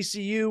by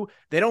TCU.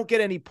 They don't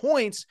get any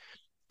points.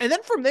 And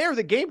then from there,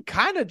 the game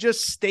kind of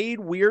just stayed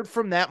weird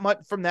from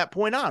that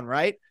point on,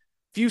 right?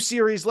 Few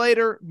series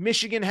later,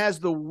 Michigan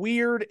has the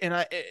weird,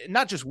 and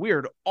not just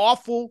weird,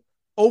 awful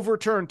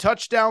overturned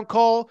touchdown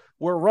call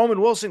where Roman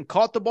Wilson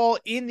caught the ball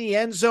in the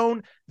end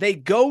zone. They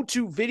go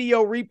to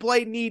video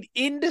replay, need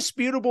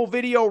indisputable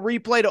video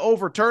replay to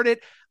overturn it.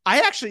 I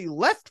actually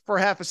left for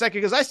half a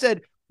second because I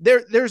said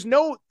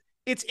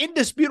it's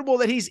indisputable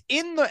that he's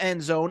in the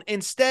end zone.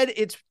 Instead,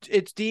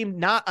 it's deemed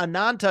not a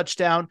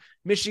non-touchdown.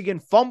 Michigan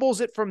fumbles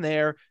it from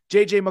there.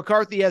 J.J.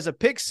 McCarthy has a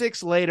pick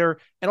six later,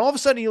 and all of a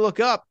sudden you look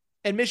up,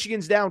 and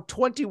Michigan's down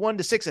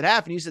 21-6 at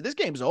half. And you said, this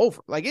game's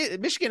over.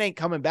 Michigan ain't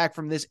coming back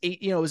from this.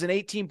 It was an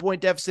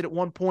 18-point deficit at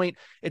one point.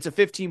 It's a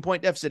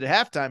 15-point deficit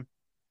at halftime.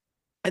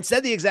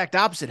 Instead, the exact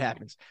opposite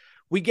happens.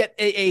 We get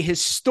a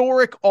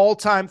historic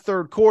all-time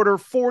third quarter,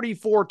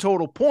 44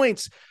 total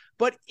points.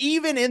 But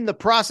even in the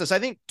process, I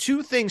think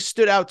two things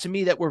stood out to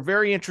me that were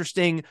very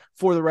interesting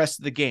for the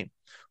rest of the game.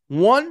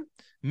 One,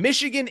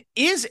 Michigan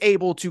is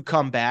able to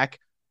come back,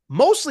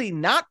 mostly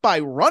not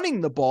by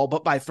running the ball,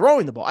 but by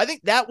throwing the ball. I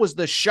think that was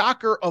the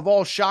shocker of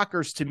all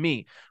shockers to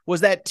me, was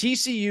that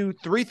TCU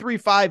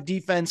 3-3-5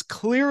 defense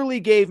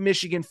clearly gave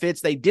Michigan fits.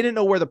 They didn't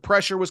know where the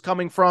pressure was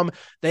coming from.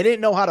 They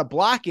didn't know how to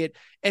block it.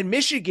 And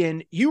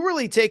Michigan, you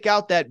really take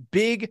out that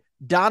big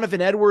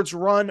Donovan Edwards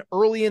run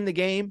early in the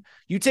game.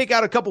 You take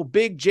out a couple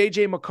big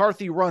J.J.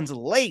 McCarthy runs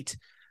late.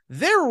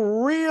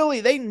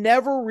 They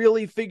never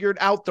really figured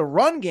out the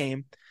run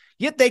game.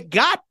 Yet they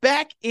got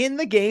back in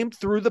the game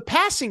through the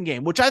passing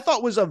game, which I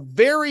thought was a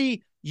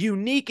very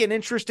unique and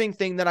interesting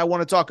thing that I want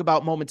to talk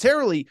about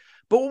momentarily.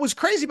 But what was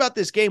crazy about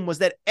this game was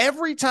that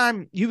every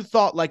time you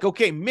thought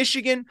okay,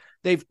 Michigan,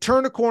 they've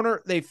turned a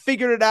corner, they've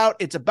figured it out,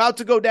 it's about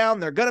to go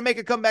down, they're going to make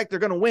a comeback, they're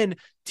going to win,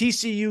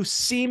 TCU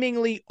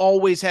seemingly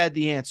always had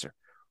the answer.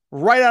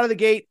 Right out of the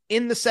gate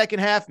in the second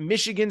half,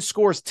 Michigan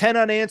scores 10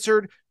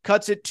 unanswered,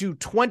 cuts it to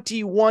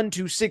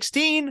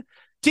 21-16.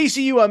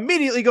 TCU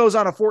immediately goes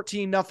on a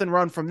 14-0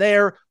 run from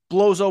there,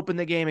 blows open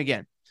the game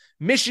again.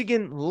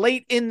 Michigan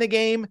late in the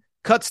game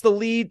cuts the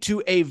lead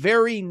to a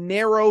very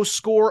narrow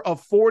score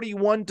of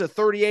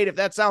 41-38. If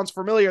that sounds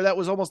familiar, that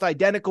was almost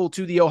identical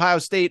to the Ohio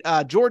State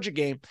Georgia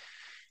game.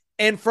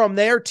 And from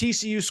there,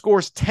 TCU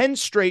scores 10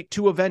 straight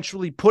to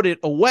eventually put it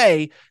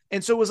away.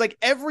 And so it was like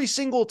every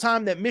single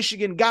time that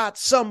Michigan got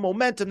some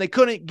momentum, they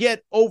couldn't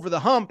get over the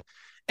hump.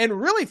 And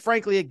really,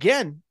 frankly,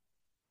 again,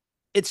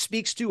 it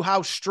speaks to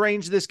how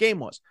strange this game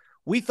was.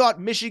 We thought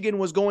Michigan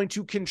was going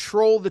to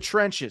control the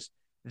trenches.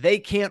 They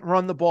can't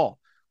run the ball.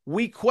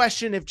 We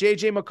question if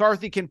J.J.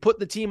 McCarthy can put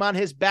the team on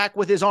his back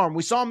with his arm.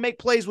 We saw him make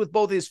plays with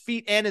both his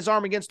feet and his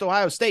arm against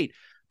Ohio State,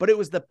 but it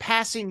was the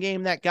passing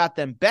game that got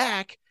them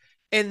back.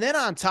 And then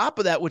on top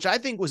of that, which I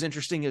think was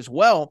interesting as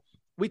well,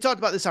 We talked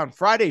about this on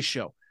Friday's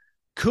show.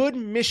 Could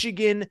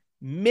Michigan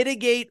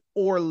mitigate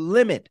or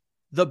limit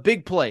the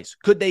big plays?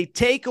 Could they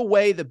take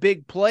away the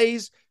big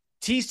plays?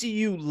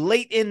 TCU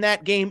late in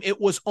that game,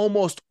 it was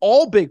almost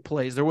all big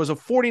plays. There was a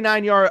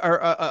 49-yard or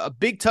a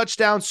big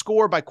touchdown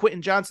score by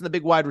Quentin Johnson, the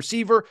big wide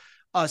receiver,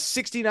 a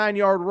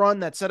 69-yard run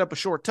that set up a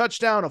short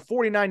touchdown, a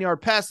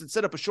 49-yard pass that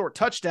set up a short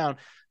touchdown.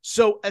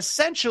 So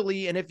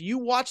essentially, and if you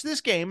watch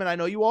this game, and I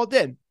know you all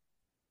did,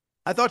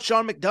 I thought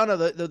Sean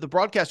McDonough, the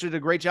broadcaster, did a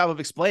great job of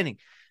explaining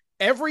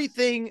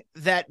everything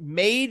that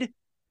made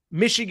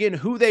Michigan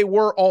who they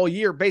were all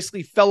year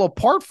basically fell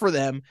apart for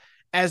them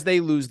as they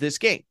lose this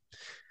game.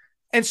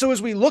 And so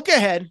as we look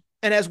ahead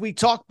and as we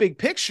talk big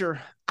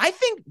picture, I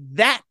think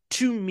that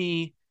to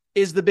me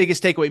is the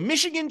biggest takeaway.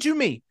 Michigan to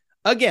me,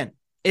 again,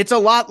 it's a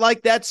lot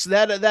like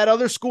that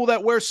other school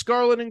that wears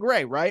scarlet and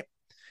gray, right?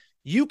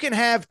 You can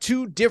have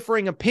two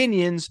differing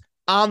opinions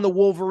on the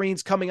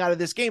Wolverines coming out of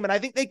this game, and I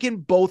think they can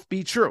both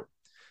be true.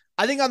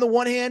 I think on the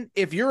one hand,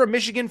 if you're a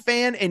Michigan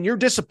fan and you're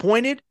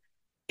disappointed,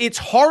 it's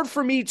hard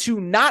for me to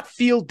not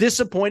feel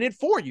disappointed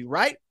for you,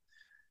 right?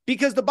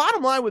 Because the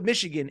bottom line with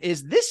Michigan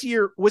is this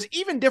year was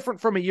even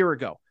different from a year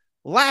ago.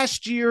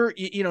 Last year,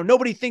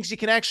 nobody thinks you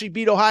can actually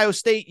beat Ohio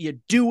State. You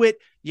do it.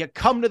 You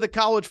come to the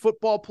college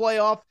football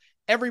playoff.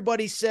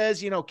 Everybody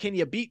says, can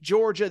you beat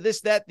Georgia,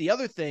 this, that, the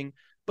other thing.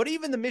 But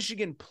even the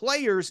Michigan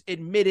players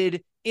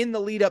admitted in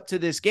the lead up to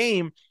this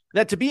game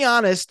that, to be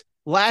honest,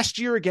 last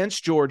year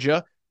against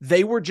Georgia,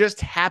 they were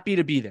just happy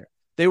to be there.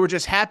 They were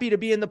just happy to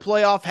be in the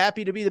playoff,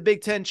 happy to be the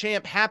Big Ten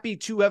champ, happy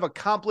to have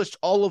accomplished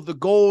all of the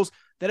goals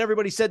that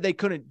everybody said they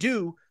couldn't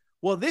do.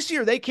 Well, this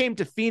year they came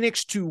to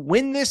Phoenix to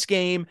win this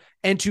game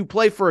and to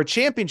play for a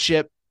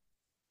championship.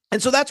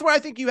 And so that's where I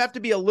think you have to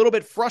be a little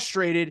bit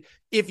frustrated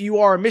if you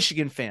are a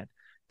Michigan fan,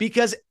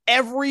 because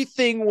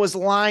everything was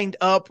lined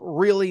up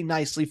really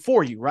nicely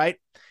for you, right?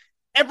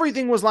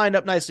 Everything was lined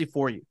up nicely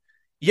for you.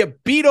 You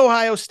beat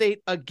Ohio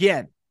State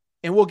again,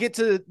 and we'll get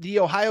to the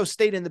Ohio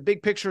State and the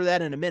big picture of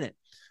that in a minute.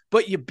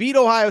 But you beat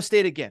Ohio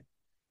State again.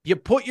 You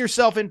put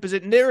yourself in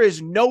position. There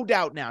is no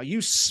doubt now.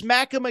 You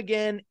smack them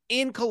again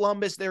in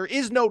Columbus. There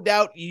is no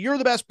doubt you're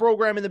the best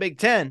program in the Big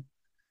Ten.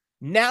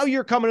 Now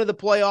you're coming to the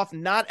playoff,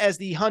 not as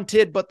the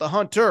hunted, but the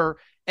hunter.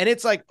 And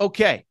it's like,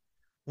 okay,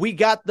 we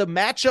got the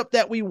matchup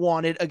that we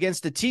wanted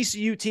against a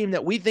TCU team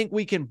that we think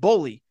we can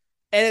bully.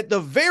 And at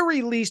the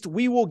very least,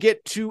 we will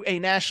get to a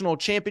national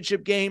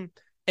championship game.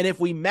 And if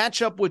we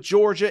match up with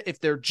Georgia, if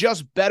they're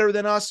just better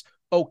than us,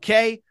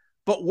 okay.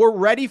 But we're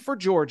ready for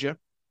Georgia.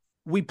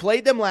 We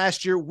played them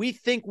last year. We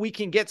think we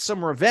can get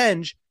some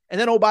revenge. And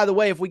then, oh, by the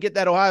way, if we get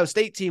that Ohio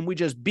State team we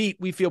just beat,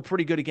 we feel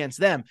pretty good against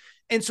them.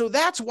 And so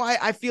that's why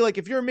I feel like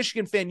if you're a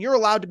Michigan fan, you're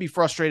allowed to be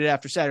frustrated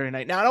after Saturday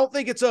night. Now, I don't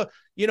think it's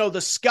the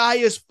sky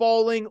is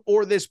falling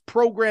or this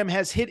program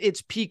has hit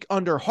its peak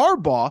under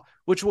Harbaugh,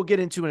 which we'll get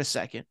into in a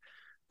second.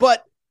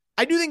 But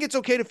I do think it's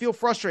okay to feel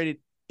frustrated.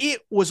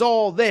 It was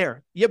all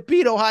there. You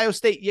beat Ohio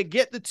State. You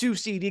get the 2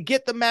 seed. You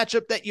get the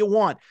matchup that you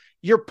want.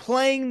 You're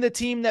playing the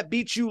team that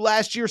beat you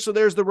last year, so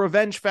there's the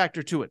revenge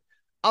factor to it.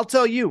 I'll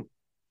tell you,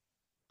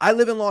 I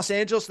live in Los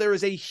Angeles. There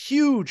is a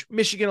huge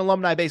Michigan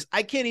alumni base.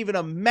 I can't even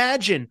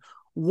imagine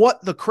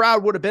what the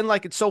crowd would have been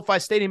like at SoFi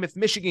Stadium if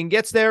Michigan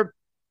gets there.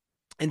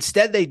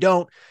 Instead, they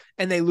don't,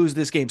 and they lose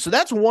this game. So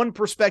that's one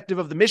perspective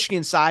of the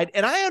Michigan side,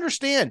 and I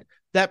understand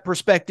that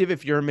perspective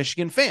if you're a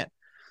Michigan fan.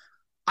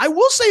 I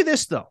will say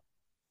this, though.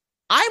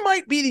 I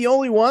might be the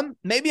only one.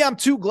 Maybe I'm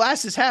 2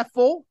 glasses half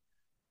full.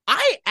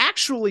 I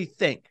actually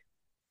think,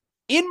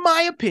 in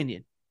my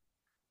opinion,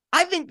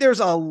 I think there's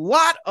a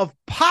lot of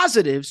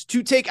positives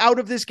to take out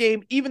of this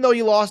game, even though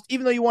you lost,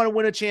 even though you want to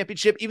win a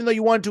championship, even though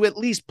you wanted to at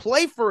least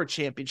play for a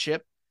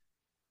championship.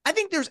 I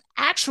think there's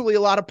actually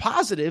a lot of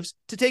positives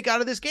to take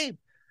out of this game.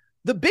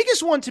 The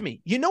biggest one to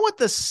me, you know what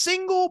the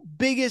single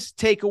biggest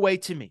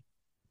takeaway to me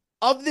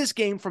of this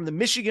game from the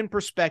Michigan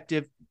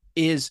perspective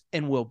is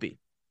and will be?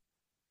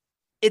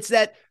 It's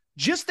that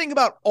just think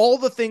about all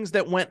the things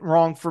that went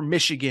wrong for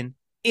Michigan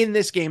in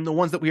this game, the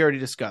ones that we already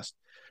discussed.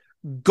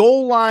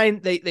 Goal line,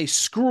 they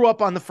screw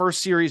up on the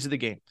first series of the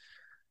game.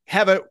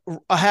 Have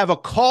a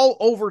call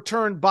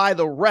overturned by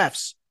the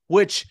refs,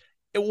 which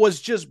it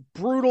was just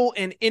brutal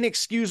and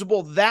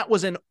inexcusable. That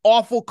was an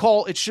awful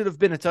call. It should have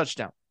been a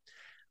touchdown.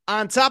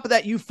 On top of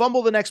that, you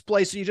fumble the next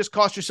play, so you just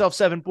cost yourself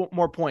 7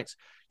 more points.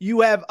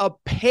 You have a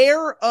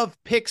pair of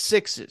pick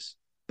sixes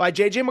by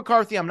J.J.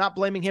 McCarthy. I'm not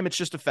blaming him. It's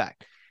just a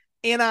fact.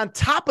 And on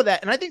top of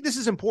that, and I think this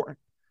is important,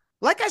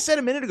 like I said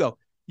a minute ago,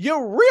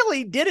 you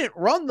really didn't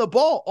run the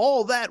ball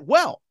all that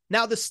well.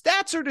 Now, the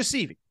stats are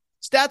deceiving.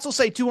 Stats will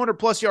say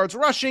 200-plus yards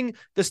rushing.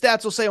 The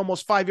stats will say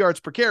almost 5 yards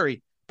per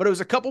carry. But it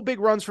was a couple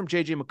big runs from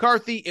J.J.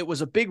 McCarthy. It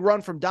was a big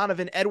run from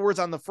Donovan Edwards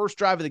on the first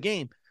drive of the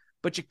game.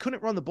 But you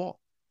couldn't run the ball.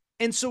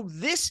 And so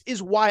this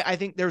is why I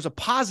think there's a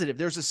positive.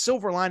 There's a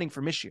silver lining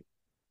for Michigan.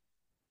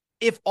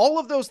 If all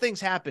of those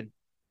things happened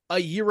a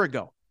year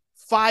ago,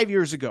 5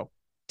 years ago,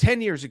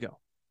 10 years ago,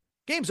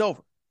 game's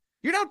over.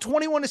 You're now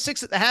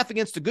 21-6 at the half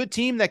against a good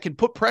team that can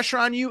put pressure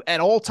on you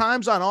at all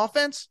times on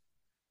offense.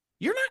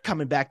 you're not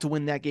coming back to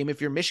win that game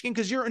if you're Michigan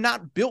because you're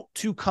not built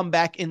to come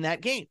back in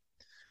that game.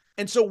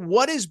 And so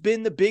what has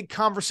been the big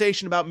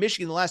conversation about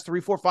Michigan the last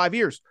 3, 4, 5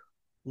 years?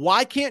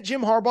 Why can't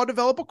Jim Harbaugh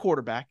develop a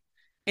quarterback?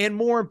 And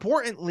more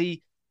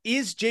importantly,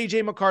 is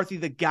J.J. McCarthy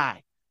the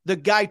guy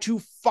to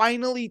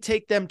finally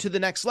take them to the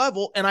next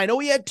level? And I know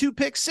he had 2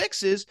 pick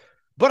sixes,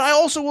 but I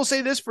also will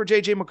say this for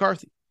J.J.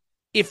 McCarthy.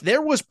 If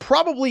there was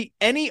probably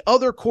any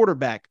other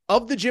quarterback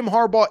of the Jim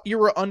Harbaugh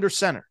era under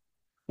center,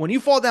 when you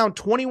fall down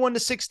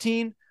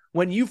 21-16,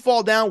 when you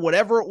fall down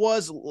whatever it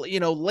was,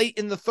 late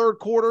in the third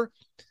quarter,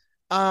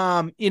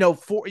 they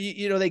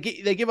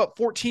give up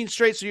 14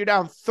 straight, so you're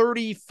down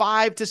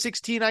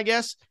 35-16, I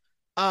guess.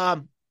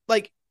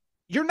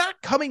 You're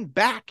not coming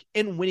back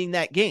and winning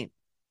that game.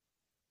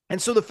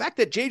 And so the fact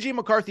that J.J.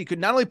 McCarthy could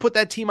not only put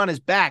that team on his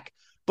back,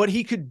 but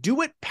he could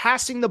do it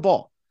passing the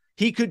ball.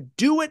 He could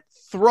do it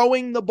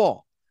throwing the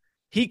ball.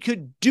 He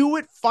could do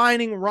it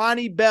finding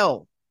Ronnie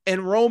Bell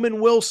and Roman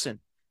Wilson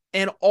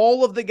and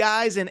all of the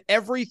guys and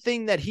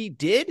everything that he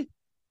did.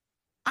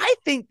 I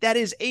think that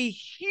is a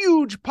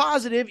huge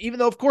positive, even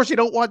though, of course, you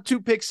don't want 2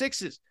 pick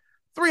sixes.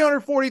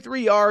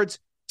 343 yards,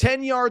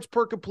 10 yards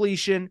per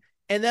completion.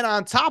 And then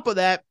on top of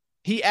that,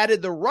 he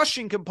added the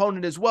rushing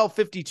component as well,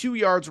 52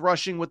 yards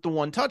rushing with the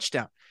 1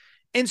 touchdown.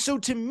 And so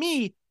to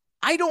me,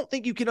 I don't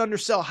think you can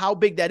undersell how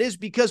big that is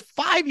because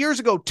 5 years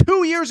ago,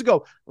 2 years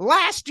ago,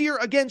 last year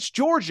against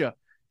Georgia,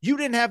 you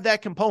didn't have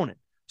that component.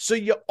 So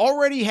you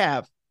already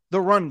have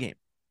the run game.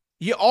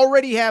 You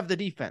already have the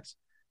defense.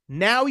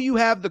 Now you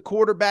have the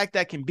quarterback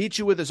that can beat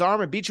you with his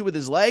arm and beat you with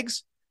his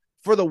legs.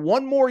 For the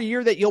one more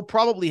year that you'll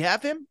probably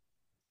have him,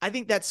 I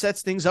think that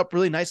sets things up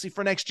really nicely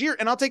for next year.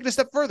 And I'll take it a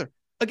step further.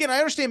 Again, I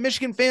understand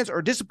Michigan fans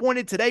are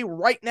disappointed today,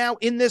 right now,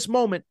 in this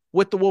moment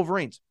with the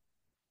Wolverines.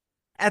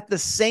 At the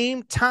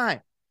same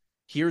time,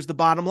 here's the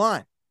bottom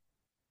line.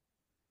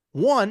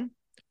 1,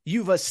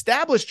 you've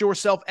established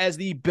yourself as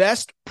the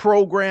best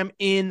program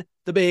in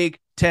the Big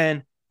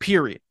Ten,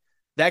 period.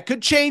 That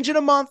could change in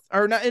a month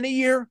or not in a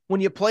year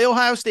when you play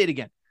Ohio State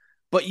again.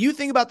 But you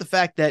think about the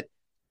fact that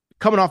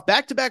coming off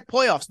back-to-back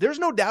playoffs, there's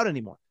no doubt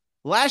anymore.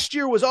 Last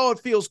year was, it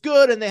feels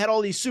good, and they had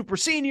all these super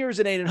seniors,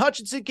 and Aiden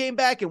Hutchinson came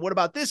back, and what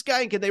about this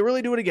guy, and can they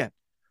really do it again?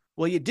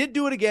 Well, you did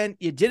do it again.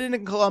 You did it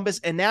in Columbus,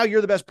 and now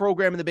you're the best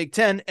program in the Big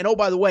Ten. And, oh,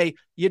 by the way,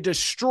 you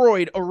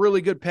destroyed a really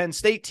good Penn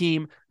State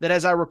team that,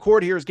 as I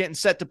record here, is getting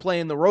set to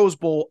play in the Rose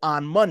Bowl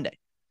on Monday.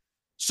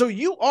 So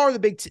you are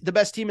the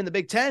best team in the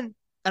Big Ten,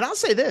 and I'll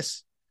say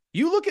this.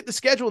 You look at the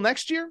schedule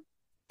next year,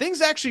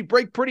 things actually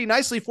break pretty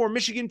nicely for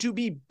Michigan to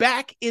be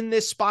back in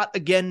this spot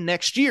again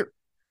next year.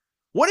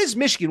 What is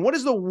Michigan? What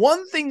is the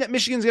one thing that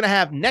Michigan's going to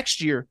have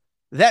next year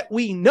that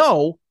we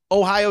know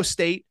Ohio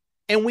State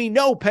and we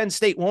know Penn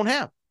State won't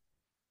have?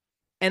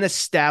 An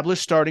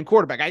established starting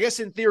quarterback. I guess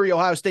in theory,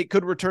 Ohio State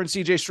could return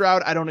C.J.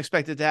 Stroud. I don't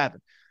expect it to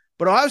happen.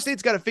 But Ohio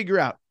State's got to figure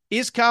out,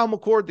 is Kyle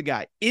McCord the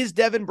guy? Is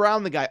Devin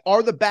Brown the guy?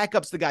 Are the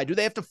backups the guy? Do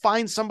they have to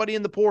find somebody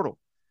in the portal?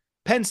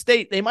 Penn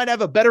State, they might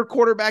have a better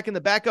quarterback in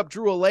the backup,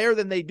 Drew Allaire,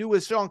 than they do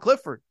with Sean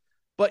Clifford.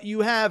 But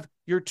you have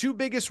your 2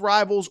 biggest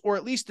rivals, or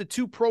at least the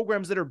 2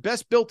 programs that are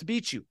best built to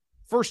beat you,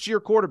 first-year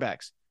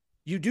quarterbacks.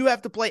 You do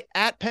have to play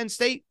at Penn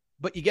State,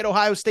 but you get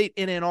Ohio State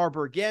in Ann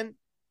Arbor again.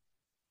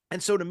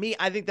 And so to me,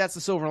 I think that's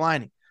the silver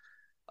lining.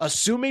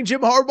 Assuming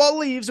Jim Harbaugh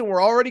leaves, and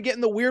we're already getting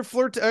the weird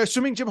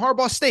assuming Jim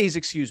Harbaugh stays,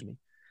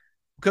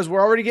 because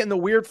we're already getting the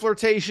weird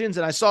flirtations,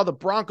 and I saw the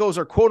Broncos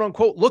are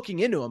quote-unquote looking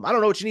into him. I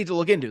don't know what you need to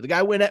look into. The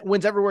guy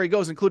wins everywhere he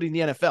goes, including the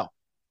NFL.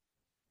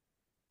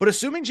 But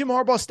assuming Jim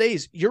Harbaugh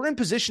stays, you're in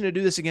position to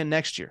do this again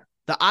next year.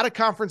 The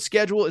out-of-conference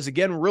schedule is,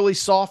 again, really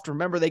soft.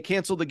 Remember, they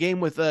canceled the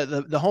game with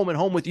the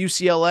home-and-home with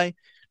UCLA.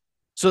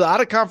 So the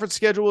out-of-conference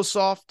schedule is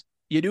soft.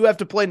 You do have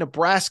to play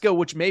Nebraska,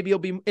 which maybe will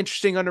be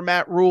interesting under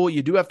Matt Rule.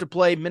 You do have to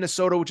play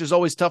Minnesota, which is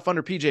always tough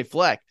under PJ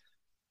Fleck.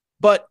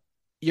 But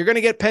you're going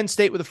to get Penn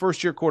State with a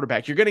first-year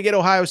quarterback. You're going to get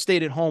Ohio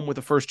State at home with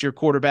a first-year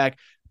quarterback.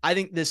 I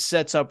think this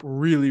sets up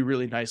really,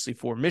 really nicely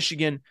for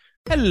Michigan.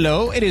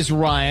 Hello, it is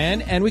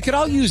Ryan, and we could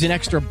all use an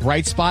extra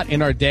bright spot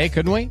in our day,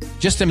 couldn't we?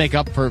 Just to make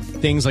up for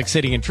things like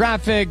sitting in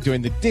traffic,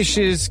 doing the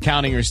dishes,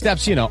 counting your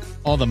steps,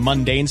 all the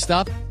mundane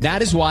stuff.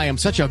 That is why I'm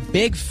such a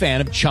big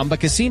fan of Chumba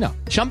Casino.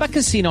 Chumba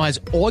Casino has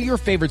all your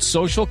favorite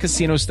social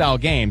casino-style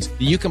games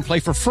that you can play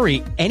for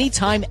free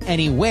anytime,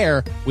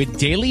 anywhere with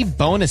daily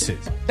bonuses.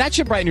 That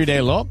should brighten your day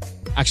a little.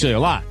 Actually, a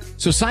lot.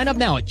 So sign up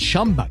now at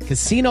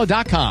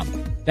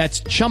ChumbaCasino.com.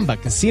 That's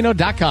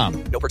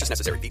ChumbaCasino.com. No purchase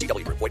necessary.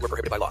 VGW Group. Void where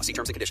prohibited by law. See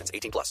terms and conditions.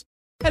 18+.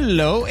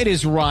 Hello, it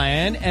is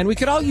Ryan, and we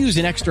could all use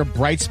an extra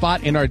bright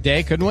spot in our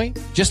day, couldn't we?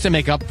 Just to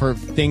make up for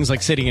things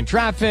like sitting in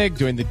traffic,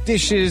 doing the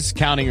dishes,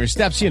 counting your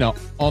steps,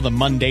 all the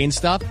mundane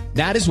stuff.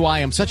 That is why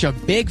I'm such a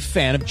big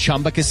fan of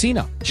Chumba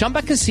Casino.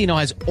 Chumba Casino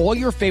has all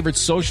your favorite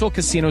social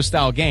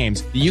casino-style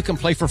games that you can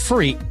play for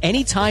free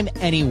anytime,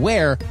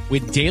 anywhere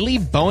with daily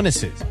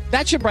bonuses.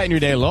 That should brighten your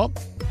day a little.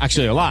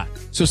 Actually, a lot.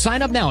 So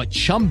sign up now at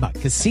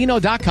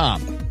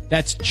ChumbaCasino.com.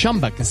 That's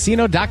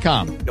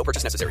ChumbaCasino.com. No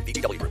purchase necessary.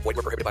 VGW Group. Void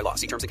where prohibited by law.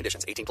 See terms and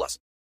conditions. 18+.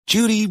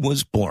 Judy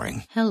was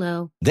boring.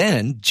 Hello.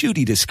 Then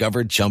Judy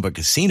discovered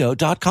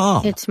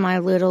ChumbaCasino.com. It's my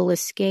little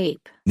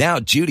escape. Now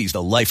Judy's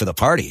the life of the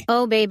party.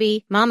 Oh,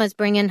 baby, mama's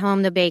bringing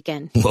home the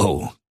bacon.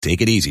 Whoa,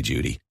 take it easy,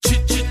 Judy.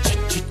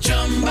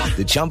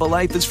 The Chumba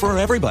life is for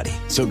everybody.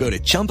 So go to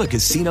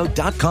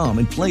ChumbaCasino.com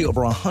and play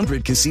over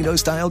 100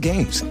 casino-style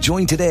games.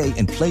 Join today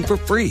and play for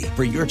free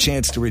for your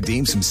chance to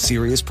redeem some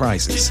serious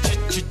prizes.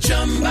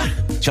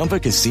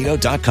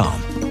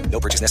 ChumbaCasino.com. No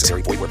purchase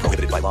necessary. Void where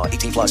prohibited by law.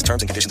 18 plus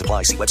terms and conditions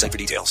apply. See website for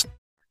details.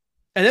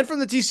 And then from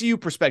the TCU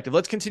perspective,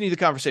 let's continue the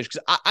conversation,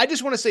 because I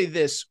just want to say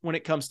this when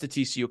it comes to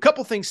TCU. A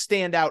couple things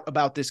stand out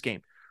about this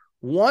game.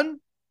 One,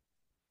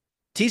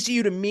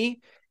 TCU to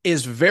me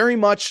is very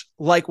much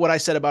like what I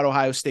said about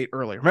Ohio State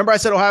earlier. Remember I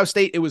said Ohio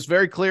State, it was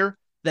very clear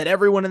that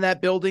everyone in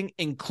that building,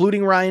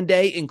 including Ryan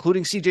Day,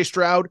 including CJ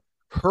Stroud,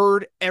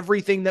 heard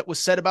everything that was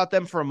said about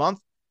them for a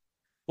month.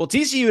 Well,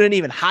 TCU didn't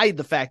even hide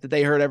the fact that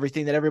they heard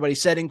everything that everybody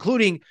said,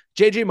 including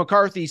JJ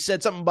McCarthy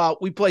said something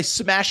about, we play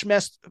Smash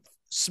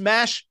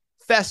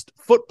Fest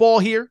football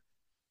here.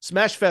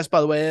 Smash Fest,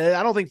 by the way,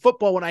 I don't think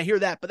football when I hear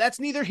that, but that's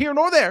neither here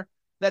nor there.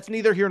 That's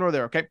neither here nor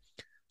there, okay?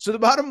 So the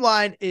bottom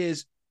line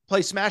is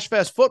play Smash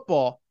Fest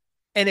football,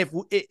 and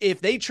if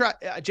they try,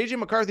 JJ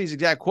McCarthy's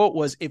exact quote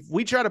was, if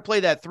we try to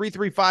play that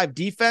 3-3-5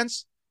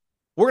 defense,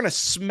 we're going to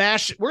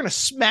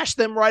smash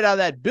them right out of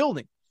that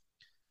building.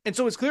 And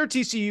so it's clear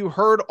TCU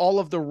heard all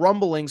of the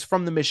rumblings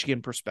from the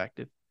Michigan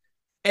perspective.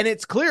 And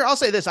it's clear, I'll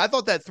say this, I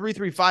thought that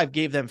 3-3-5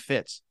 gave them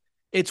fits.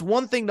 It's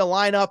one thing to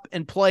line up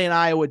and play an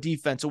Iowa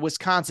defense, a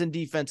Wisconsin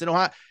defense, and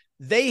Ohio.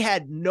 They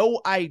had no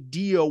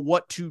idea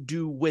what to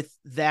do with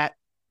that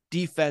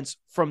defense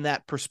from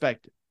that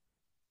perspective.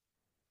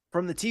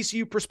 From the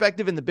TCU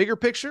perspective in the bigger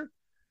picture,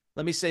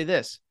 let me say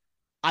this.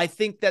 I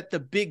think that the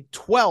Big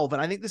 12,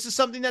 and I think this is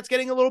something that's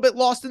getting a little bit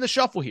lost in the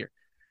shuffle here.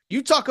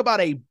 You talk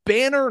about a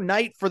banner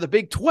night for the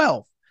Big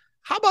 12.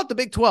 How about the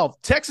Big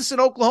 12? Texas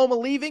and Oklahoma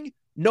leaving?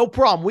 No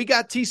problem. We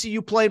got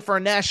TCU playing for a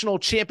national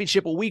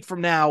championship a week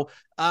from now.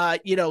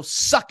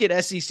 Suck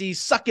it, SEC,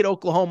 suck it,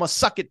 Oklahoma,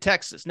 suck it,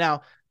 Texas.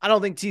 Now, I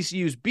don't think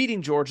TCU's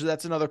beating Georgia.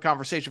 That's another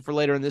conversation for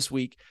later in this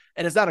week.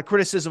 And it's not a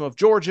criticism of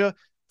Georgia.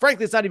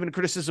 Frankly, it's not even a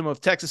criticism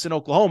of Texas and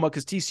Oklahoma,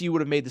 because TCU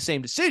would have made the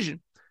same decision.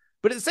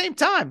 But at the same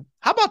time,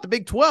 how about the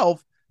Big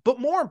 12? But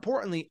more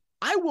importantly,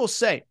 I will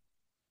say,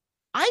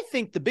 I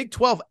think the Big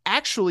 12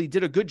 actually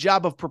did a good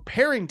job of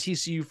preparing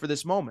TCU for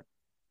this moment.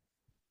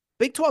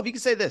 Big 12, you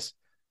can say this.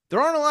 There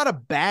aren't a lot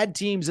of bad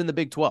teams in the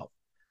Big 12.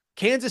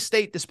 Kansas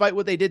State, despite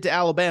what they did to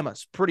Alabama,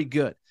 is pretty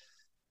good.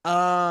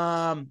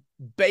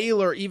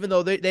 Baylor, even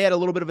though they had a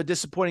little bit of a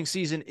disappointing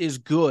season, is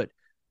good.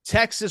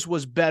 Texas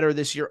was better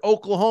this year.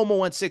 Oklahoma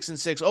went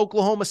 6-6.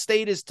 Oklahoma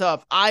State is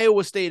tough.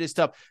 Iowa State is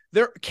tough.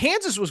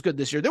 Kansas was good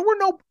this year. There were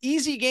no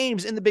easy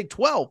games in the Big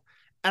 12.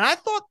 And I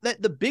thought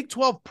that the Big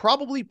 12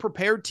 probably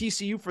prepared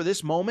TCU for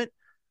this moment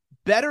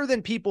better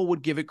than people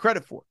would give it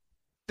credit for.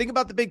 Think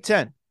about the Big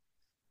 10.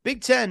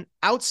 Big 10,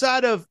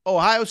 outside of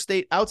Ohio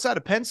State, outside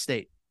of Penn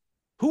State,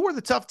 who were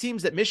the tough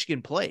teams that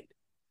Michigan played?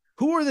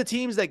 Who were the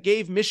teams that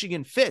gave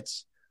Michigan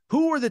fits?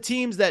 Who were the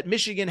teams that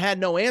Michigan had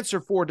no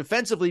answer for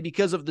defensively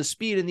because of the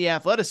speed and the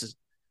athleticism?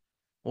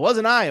 It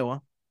wasn't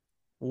Iowa.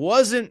 It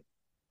wasn't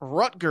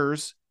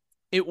Rutgers.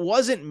 It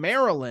wasn't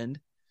Maryland.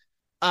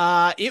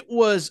 It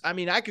was,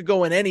 I could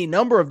go in any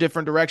number of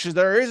different directions.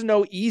 There is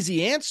no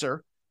easy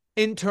answer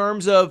in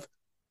terms of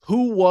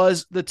who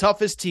was the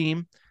toughest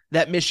team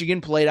that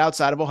Michigan played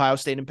outside of Ohio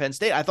State and Penn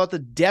State. I thought the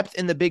depth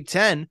in the Big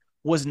 10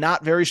 was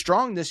not very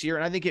strong this year,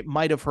 and I think it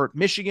might have hurt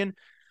Michigan.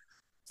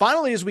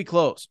 Finally, as we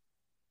close,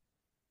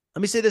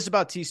 let me say this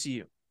about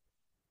TCU.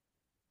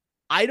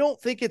 I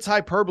don't think it's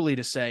hyperbole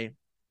to say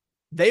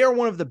they are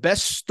one of the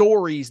best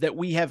stories that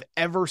we have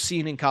ever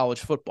seen in college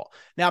football.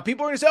 Now,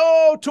 people are going to say,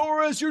 oh,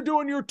 Torres, you're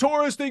doing your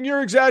Torres thing.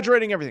 You're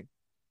exaggerating everything.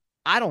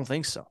 I don't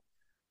think so.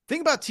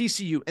 Think about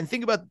TCU and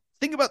think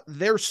about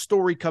their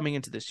story coming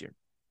into this year.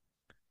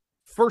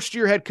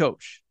 First-year head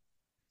coach.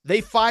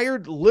 They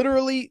fired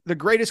literally the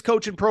greatest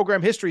coach in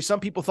program history. Some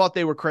people thought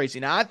they were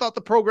crazy. Now, I thought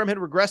the program had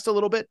regressed a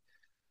little bit,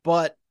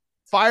 but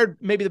fired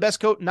maybe the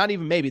best coach, not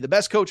even maybe, the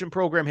best coach in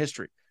program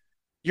history.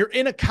 You're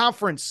in a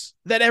conference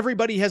that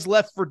everybody has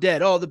left for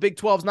dead. Oh, the Big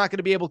 12 is not going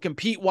to be able to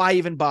compete. Why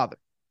even bother?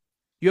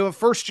 You have a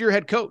first-year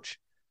head coach.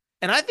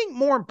 And I think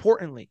more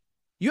importantly,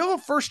 you have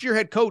a first-year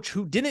head coach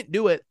who didn't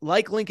do it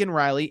like Lincoln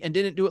Riley and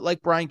didn't do it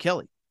like Brian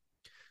Kelly.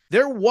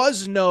 There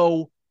was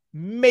no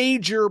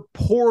major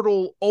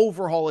portal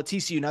overhaul at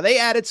TCU. Now, they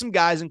added some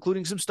guys,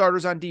 including some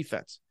starters on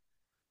defense.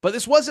 But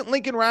this wasn't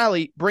Lincoln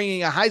Riley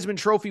bringing a Heisman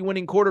Trophy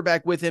winning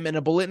quarterback with him and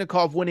a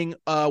Biletnikoff winning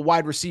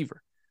wide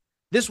receiver.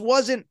 This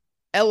wasn't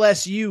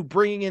LSU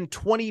bringing in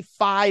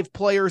 25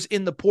 players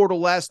in the portal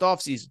last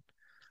offseason.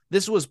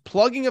 This was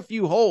plugging a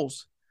few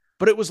holes,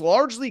 but it was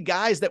largely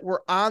guys that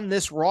were on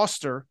this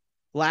roster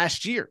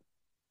last year.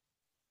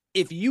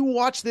 If you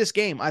watch this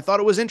game, I thought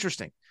it was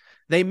interesting.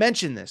 They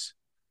mentioned this.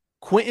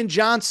 Quentin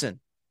Johnson,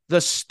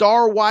 the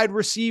star wide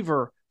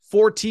receiver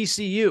for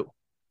TCU.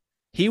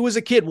 He was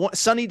a kid.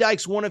 Sonny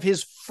Dykes, one of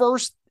his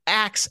first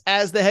acts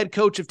as the head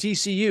coach of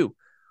TCU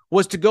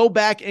was to go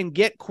back and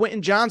get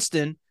Quentin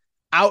Johnston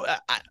out,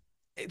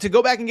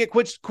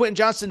 Quentin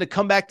Johnston to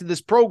come back to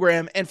this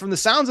program. And from the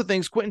sounds of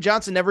things, Quentin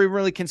Johnston never even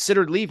really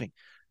considered leaving.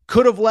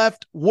 Could have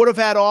left, would have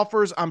had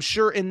offers. I'm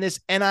sure in this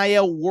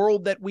NIL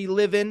world that we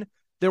live in,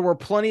 there were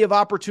plenty of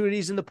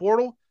opportunities in the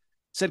portal.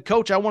 Said,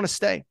 Coach, I want to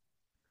stay.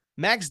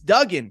 Max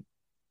Duggan,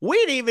 we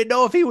didn't even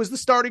know if he was the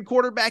starting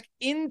quarterback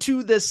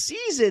into the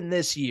season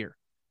this year,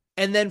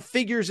 and then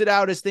figures it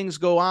out as things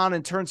go on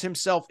and turns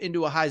himself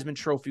into a Heisman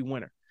Trophy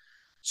winner.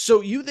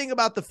 So you think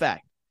about the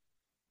fact,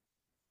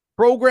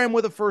 program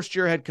with a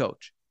first-year head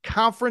coach,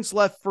 conference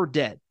left for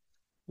dead,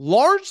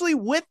 largely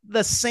with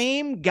the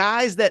same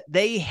guys that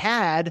they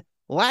had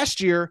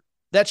last year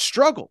that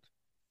struggled,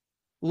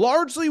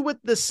 largely with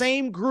the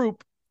same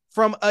group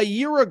from a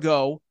year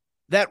ago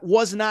that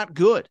was not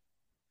good,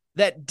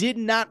 that did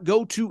not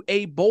go to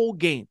a bowl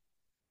game,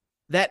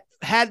 that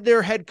had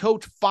their head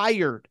coach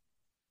fired.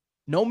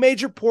 No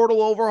major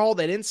portal overhaul.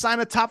 They didn't sign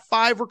a top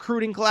 5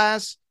 recruiting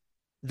class.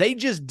 They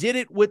just did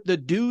it with the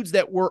dudes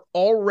that were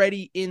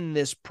already in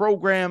this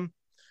program.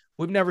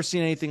 We've never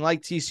seen anything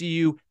like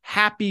TCU.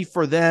 Happy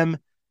for them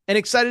and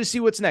excited to see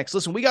what's next.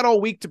 Listen, we got all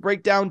week to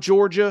break down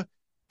Georgia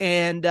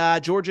and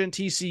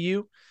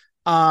TCU.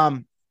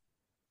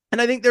 And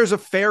I think there's a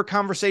fair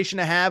conversation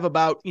to have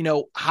about,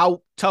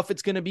 how tough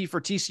it's going to be for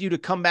TCU to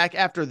come back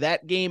after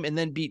that game and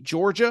then beat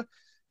Georgia.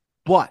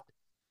 But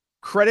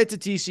credit to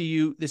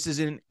TCU. This is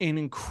an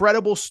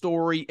incredible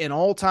story, an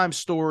all-time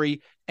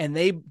story, and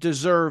they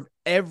deserve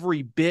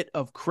every bit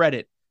of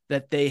credit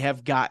that they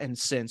have gotten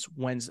since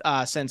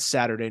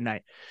Saturday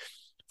night.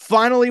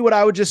 Finally, what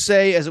I would just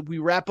say as we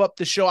wrap up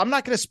the show, I'm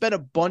not going to spend a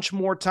bunch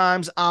more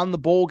times on the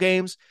bowl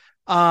games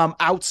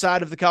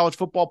outside of the college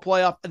football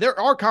playoff. There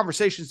are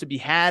conversations to be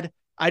had.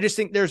 I just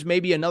think there's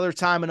maybe another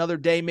time, another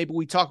day. Maybe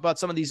we talk about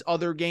some of these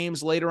other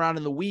games later on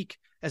in the week.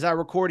 As I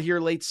record here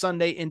late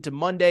Sunday into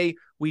Monday,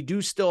 we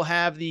do still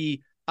have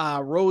the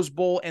Rose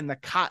Bowl and the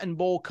Cotton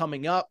Bowl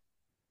coming up.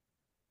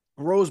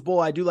 Rose Bowl,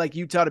 I do like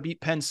Utah to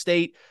beat Penn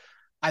State.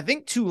 I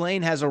think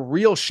Tulane has a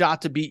real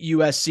shot to beat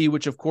USC,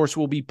 which of course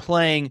will be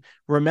playing,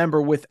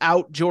 remember,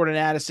 without Jordan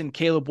Addison,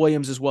 Caleb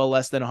Williams as well,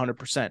 less than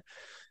 100%. In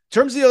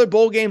terms of the other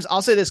bowl games,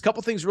 I'll say this, a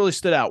couple things really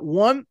stood out.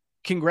 One,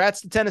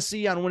 congrats to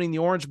Tennessee on winning the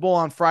Orange Bowl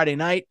on Friday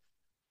night.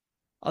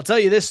 I'll tell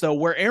you this, though,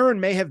 where Aaron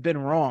may have been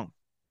wrong.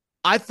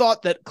 I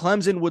thought that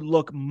Clemson would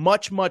look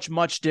much, much,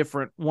 much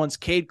different once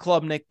Cade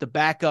Klubnik, the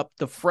backup,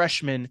 the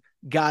freshman,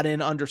 got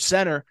in under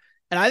center.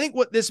 And I think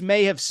what this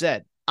may have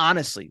said,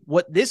 honestly,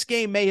 what this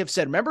game may have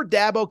said, remember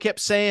Dabo kept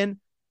saying,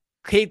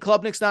 Cade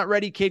Klubnik's not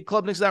ready, Cade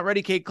Klubnik's not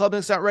ready, Cade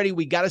Klubnik's not ready,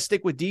 we got to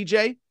stick with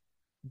DJ.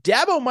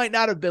 Dabo might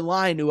not have been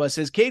lying to us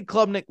as Cade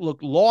Klubnik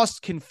looked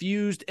lost,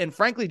 confused, and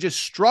frankly just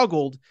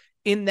struggled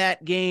in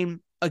that game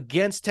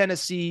against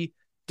Tennessee.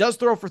 Does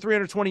throw for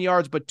 320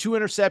 yards, but 2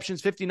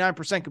 interceptions,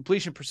 59%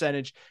 completion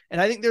percentage. And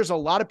I think there's a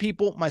lot of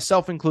people,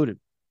 myself included,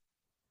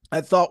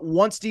 I thought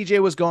once DJ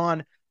was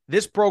gone,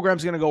 this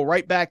program's going to go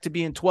right back to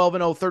being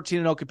 12-0,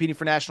 13-0, competing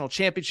for national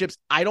championships.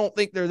 I don't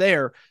think they're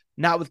there,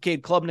 not with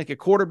Cade Klubnik at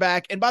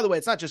quarterback. And by the way,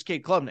 it's not just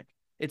Cade Klubnik.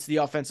 It's the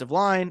offensive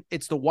line.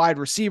 It's the wide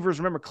receivers.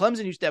 Remember,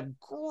 Clemson used to have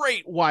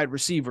great wide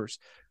receivers.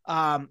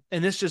 And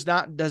this just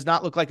does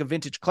not look like a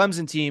vintage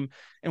Clemson team.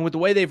 And with the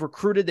way they've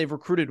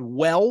recruited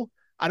well.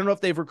 I don't know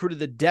if they've recruited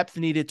the depth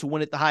needed to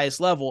win at the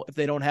highest level if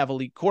they don't have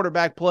elite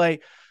quarterback play.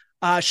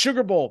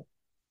 Sugar Bowl,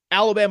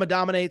 Alabama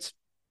dominates.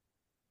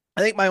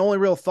 I think my only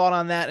real thought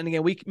on that, and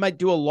again, we might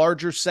do a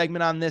larger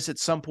segment on this at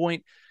some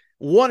point.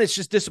 One, it's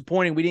just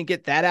disappointing we didn't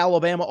get that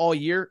Alabama all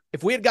year.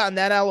 If we had gotten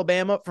that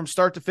Alabama from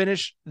start to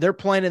finish, they're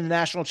playing in the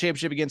national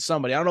championship against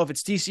somebody. I don't know if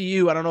it's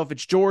TCU. I don't know if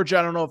it's Georgia.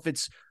 I don't know if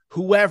it's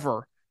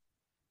whoever.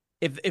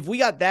 If we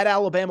got that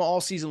Alabama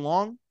all season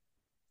long,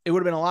 it would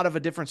have been a lot of a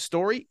different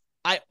story.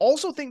 I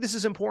also think this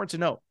is important to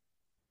note.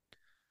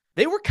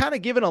 They were kind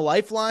of given a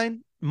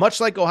lifeline, much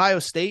like Ohio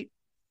State,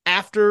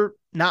 after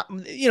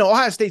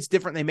Ohio State's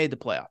different. They made the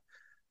playoff.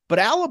 But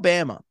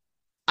Alabama,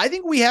 I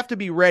think we have to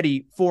be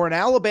ready for an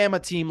Alabama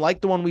team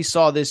like the one we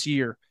saw this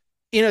year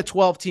in a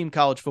 12-team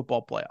college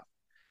football playoff.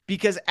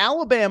 Because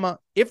Alabama,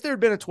 if there had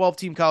been a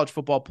 12-team college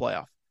football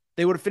playoff,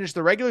 they would have finished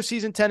the regular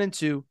season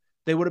 10-2.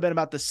 They would have been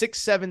about the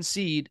 6-7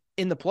 seed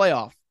in the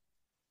playoff.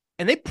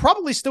 And they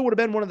probably still would have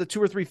been one of the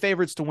 2 or 3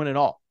 favorites to win it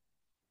all.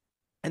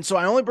 And so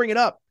I only bring it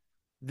up.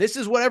 This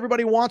is what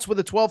everybody wants with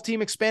a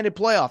 12-team expanded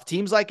playoff.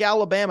 Teams like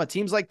Alabama,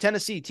 teams like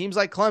Tennessee, teams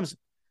like Clemson.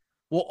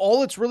 Well,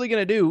 all it's really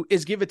going to do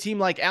is give a team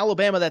like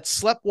Alabama that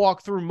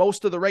sleptwalked through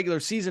most of the regular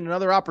season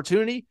another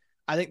opportunity.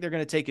 I think they're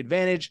going to take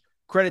advantage.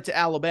 Credit to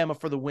Alabama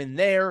for the win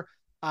there.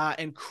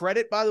 And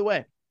credit, by the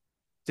way,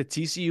 to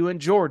TCU and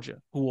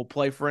Georgia, who will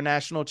play for a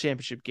national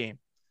championship game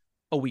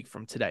a week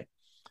from today.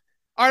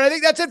 All right, I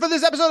think that's it for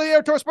this episode of the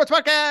Air Tour Sports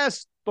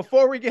Podcast.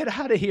 Before we get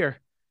out of here,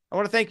 I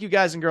want to thank you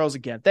guys and girls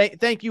again.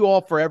 Thank you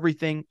all for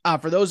everything.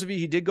 For those of you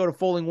who did go to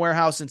Folding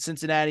Warehouse in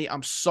Cincinnati,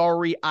 I'm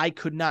sorry I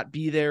could not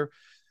be there.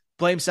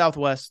 Blame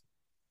Southwest.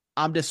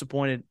 I'm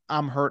disappointed.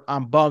 I'm hurt.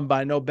 I'm bummed.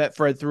 I know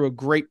Betfred threw a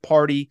great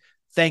party.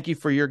 Thank you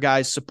for your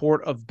guys'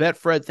 support of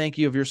Betfred. Thank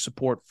you for your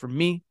support for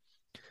me.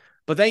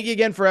 But thank you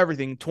again for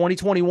everything.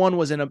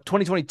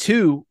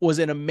 2022 was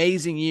an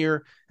amazing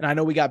year, and I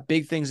know we got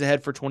big things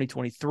ahead for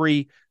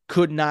 2023.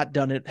 Could not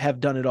have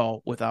done it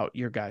all without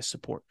your guys'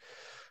 support.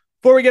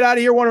 Before we get out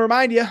of here, I want to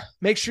remind you,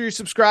 make sure you're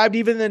subscribed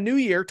even in the new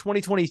year,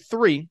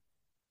 2023,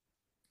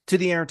 to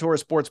the Aaron Torres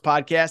Sports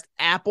Podcast,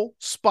 Apple,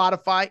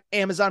 Spotify,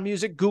 Amazon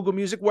Music, Google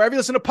Music, wherever you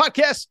listen to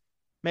podcasts.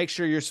 Make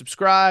sure you're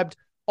subscribed.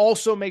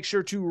 Also, make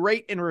sure to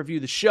rate and review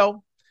the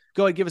show.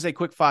 Go ahead and give us a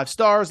quick 5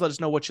 stars. Let us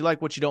know what you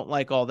like, what you don't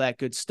like, all that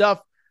good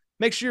stuff.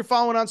 Make sure you're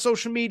following on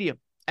social media,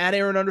 at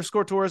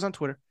Aaron_Torres on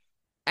Twitter,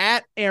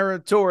 at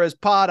Aaron Torres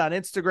Pod on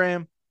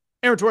Instagram,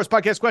 Aaron Torres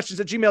Podcast Questions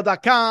at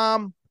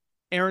gmail.com,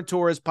 Aaron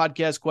Torres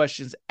Podcast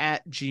Questions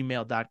at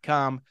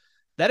gmail.com.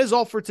 That is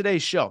all for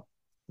today's show.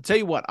 I'll tell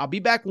you what, I'll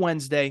be back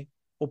Wednesday.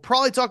 We'll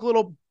probably talk a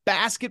little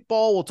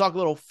basketball. We'll talk a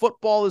little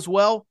football as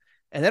well.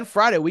 And then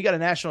Friday, we got a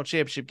national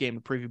championship game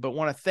to preview. But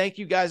want to thank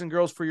you guys and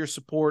girls for your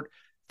support.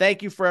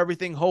 Thank you for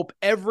everything. Hope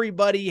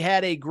everybody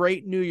had a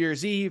great New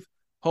Year's Eve.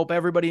 Hope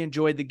everybody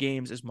enjoyed the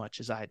games as much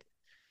as I did.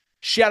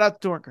 Shout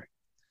out to Torrent Gray.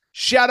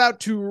 Shout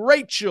out to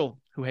Rachel,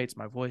 who hates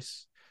my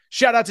voice.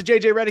 Shout out to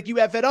JJ Redick. You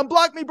have it.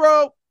 Unblock me,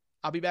 bro.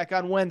 I'll be back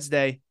on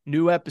Wednesday.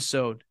 New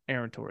episode,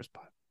 Aaron Torres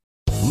Pod.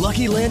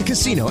 Lucky Land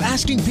Casino,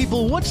 asking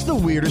people, what's the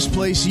weirdest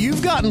place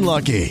you've gotten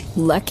lucky?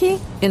 Lucky?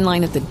 In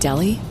line at the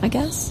deli, I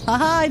guess?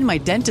 Aha, in my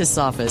dentist's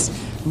office.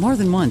 More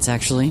than once,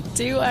 actually.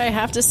 Do I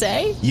have to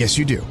say? Yes,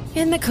 you do.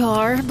 In the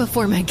car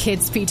before my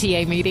kids'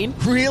 PTA meeting.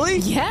 Really?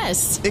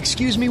 Yes.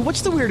 Excuse me,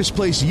 what's the weirdest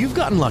place you've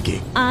gotten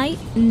lucky? I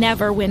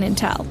never win and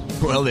tell.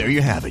 Well, there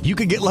you have it. You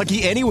can get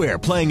lucky anywhere,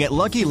 playing at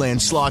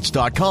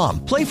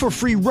LuckyLandSlots.com. Play for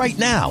free right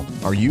now.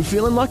 Are you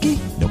feeling lucky?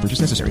 No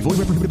purchase necessary. Void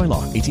where prohibited by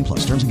law.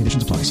 18+. Terms and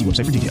conditions apply. See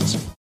website for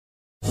details.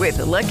 With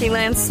the Lucky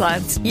Land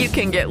Slots, you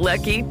can get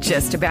lucky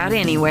just about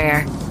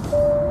anywhere.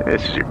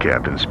 This is your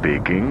captain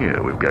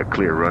speaking. We've got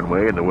clear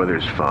runway and the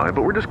weather's fine,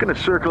 but we're just going to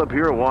circle up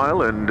here a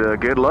while and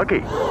get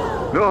lucky.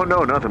 No,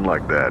 nothing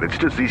like that. It's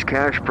just these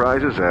cash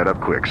prizes add up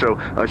quick. So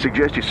I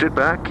suggest you sit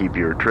back, keep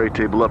your tray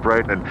table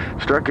upright, and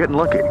start getting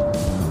lucky.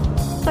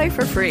 Play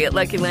for free at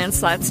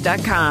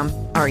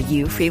LuckyLandSlots.com. Are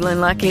you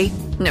feeling lucky?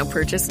 No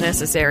purchase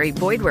necessary.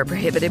 Void where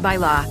prohibited by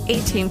law.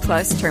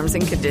 18+ terms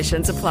and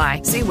conditions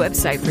apply. See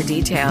website for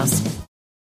details.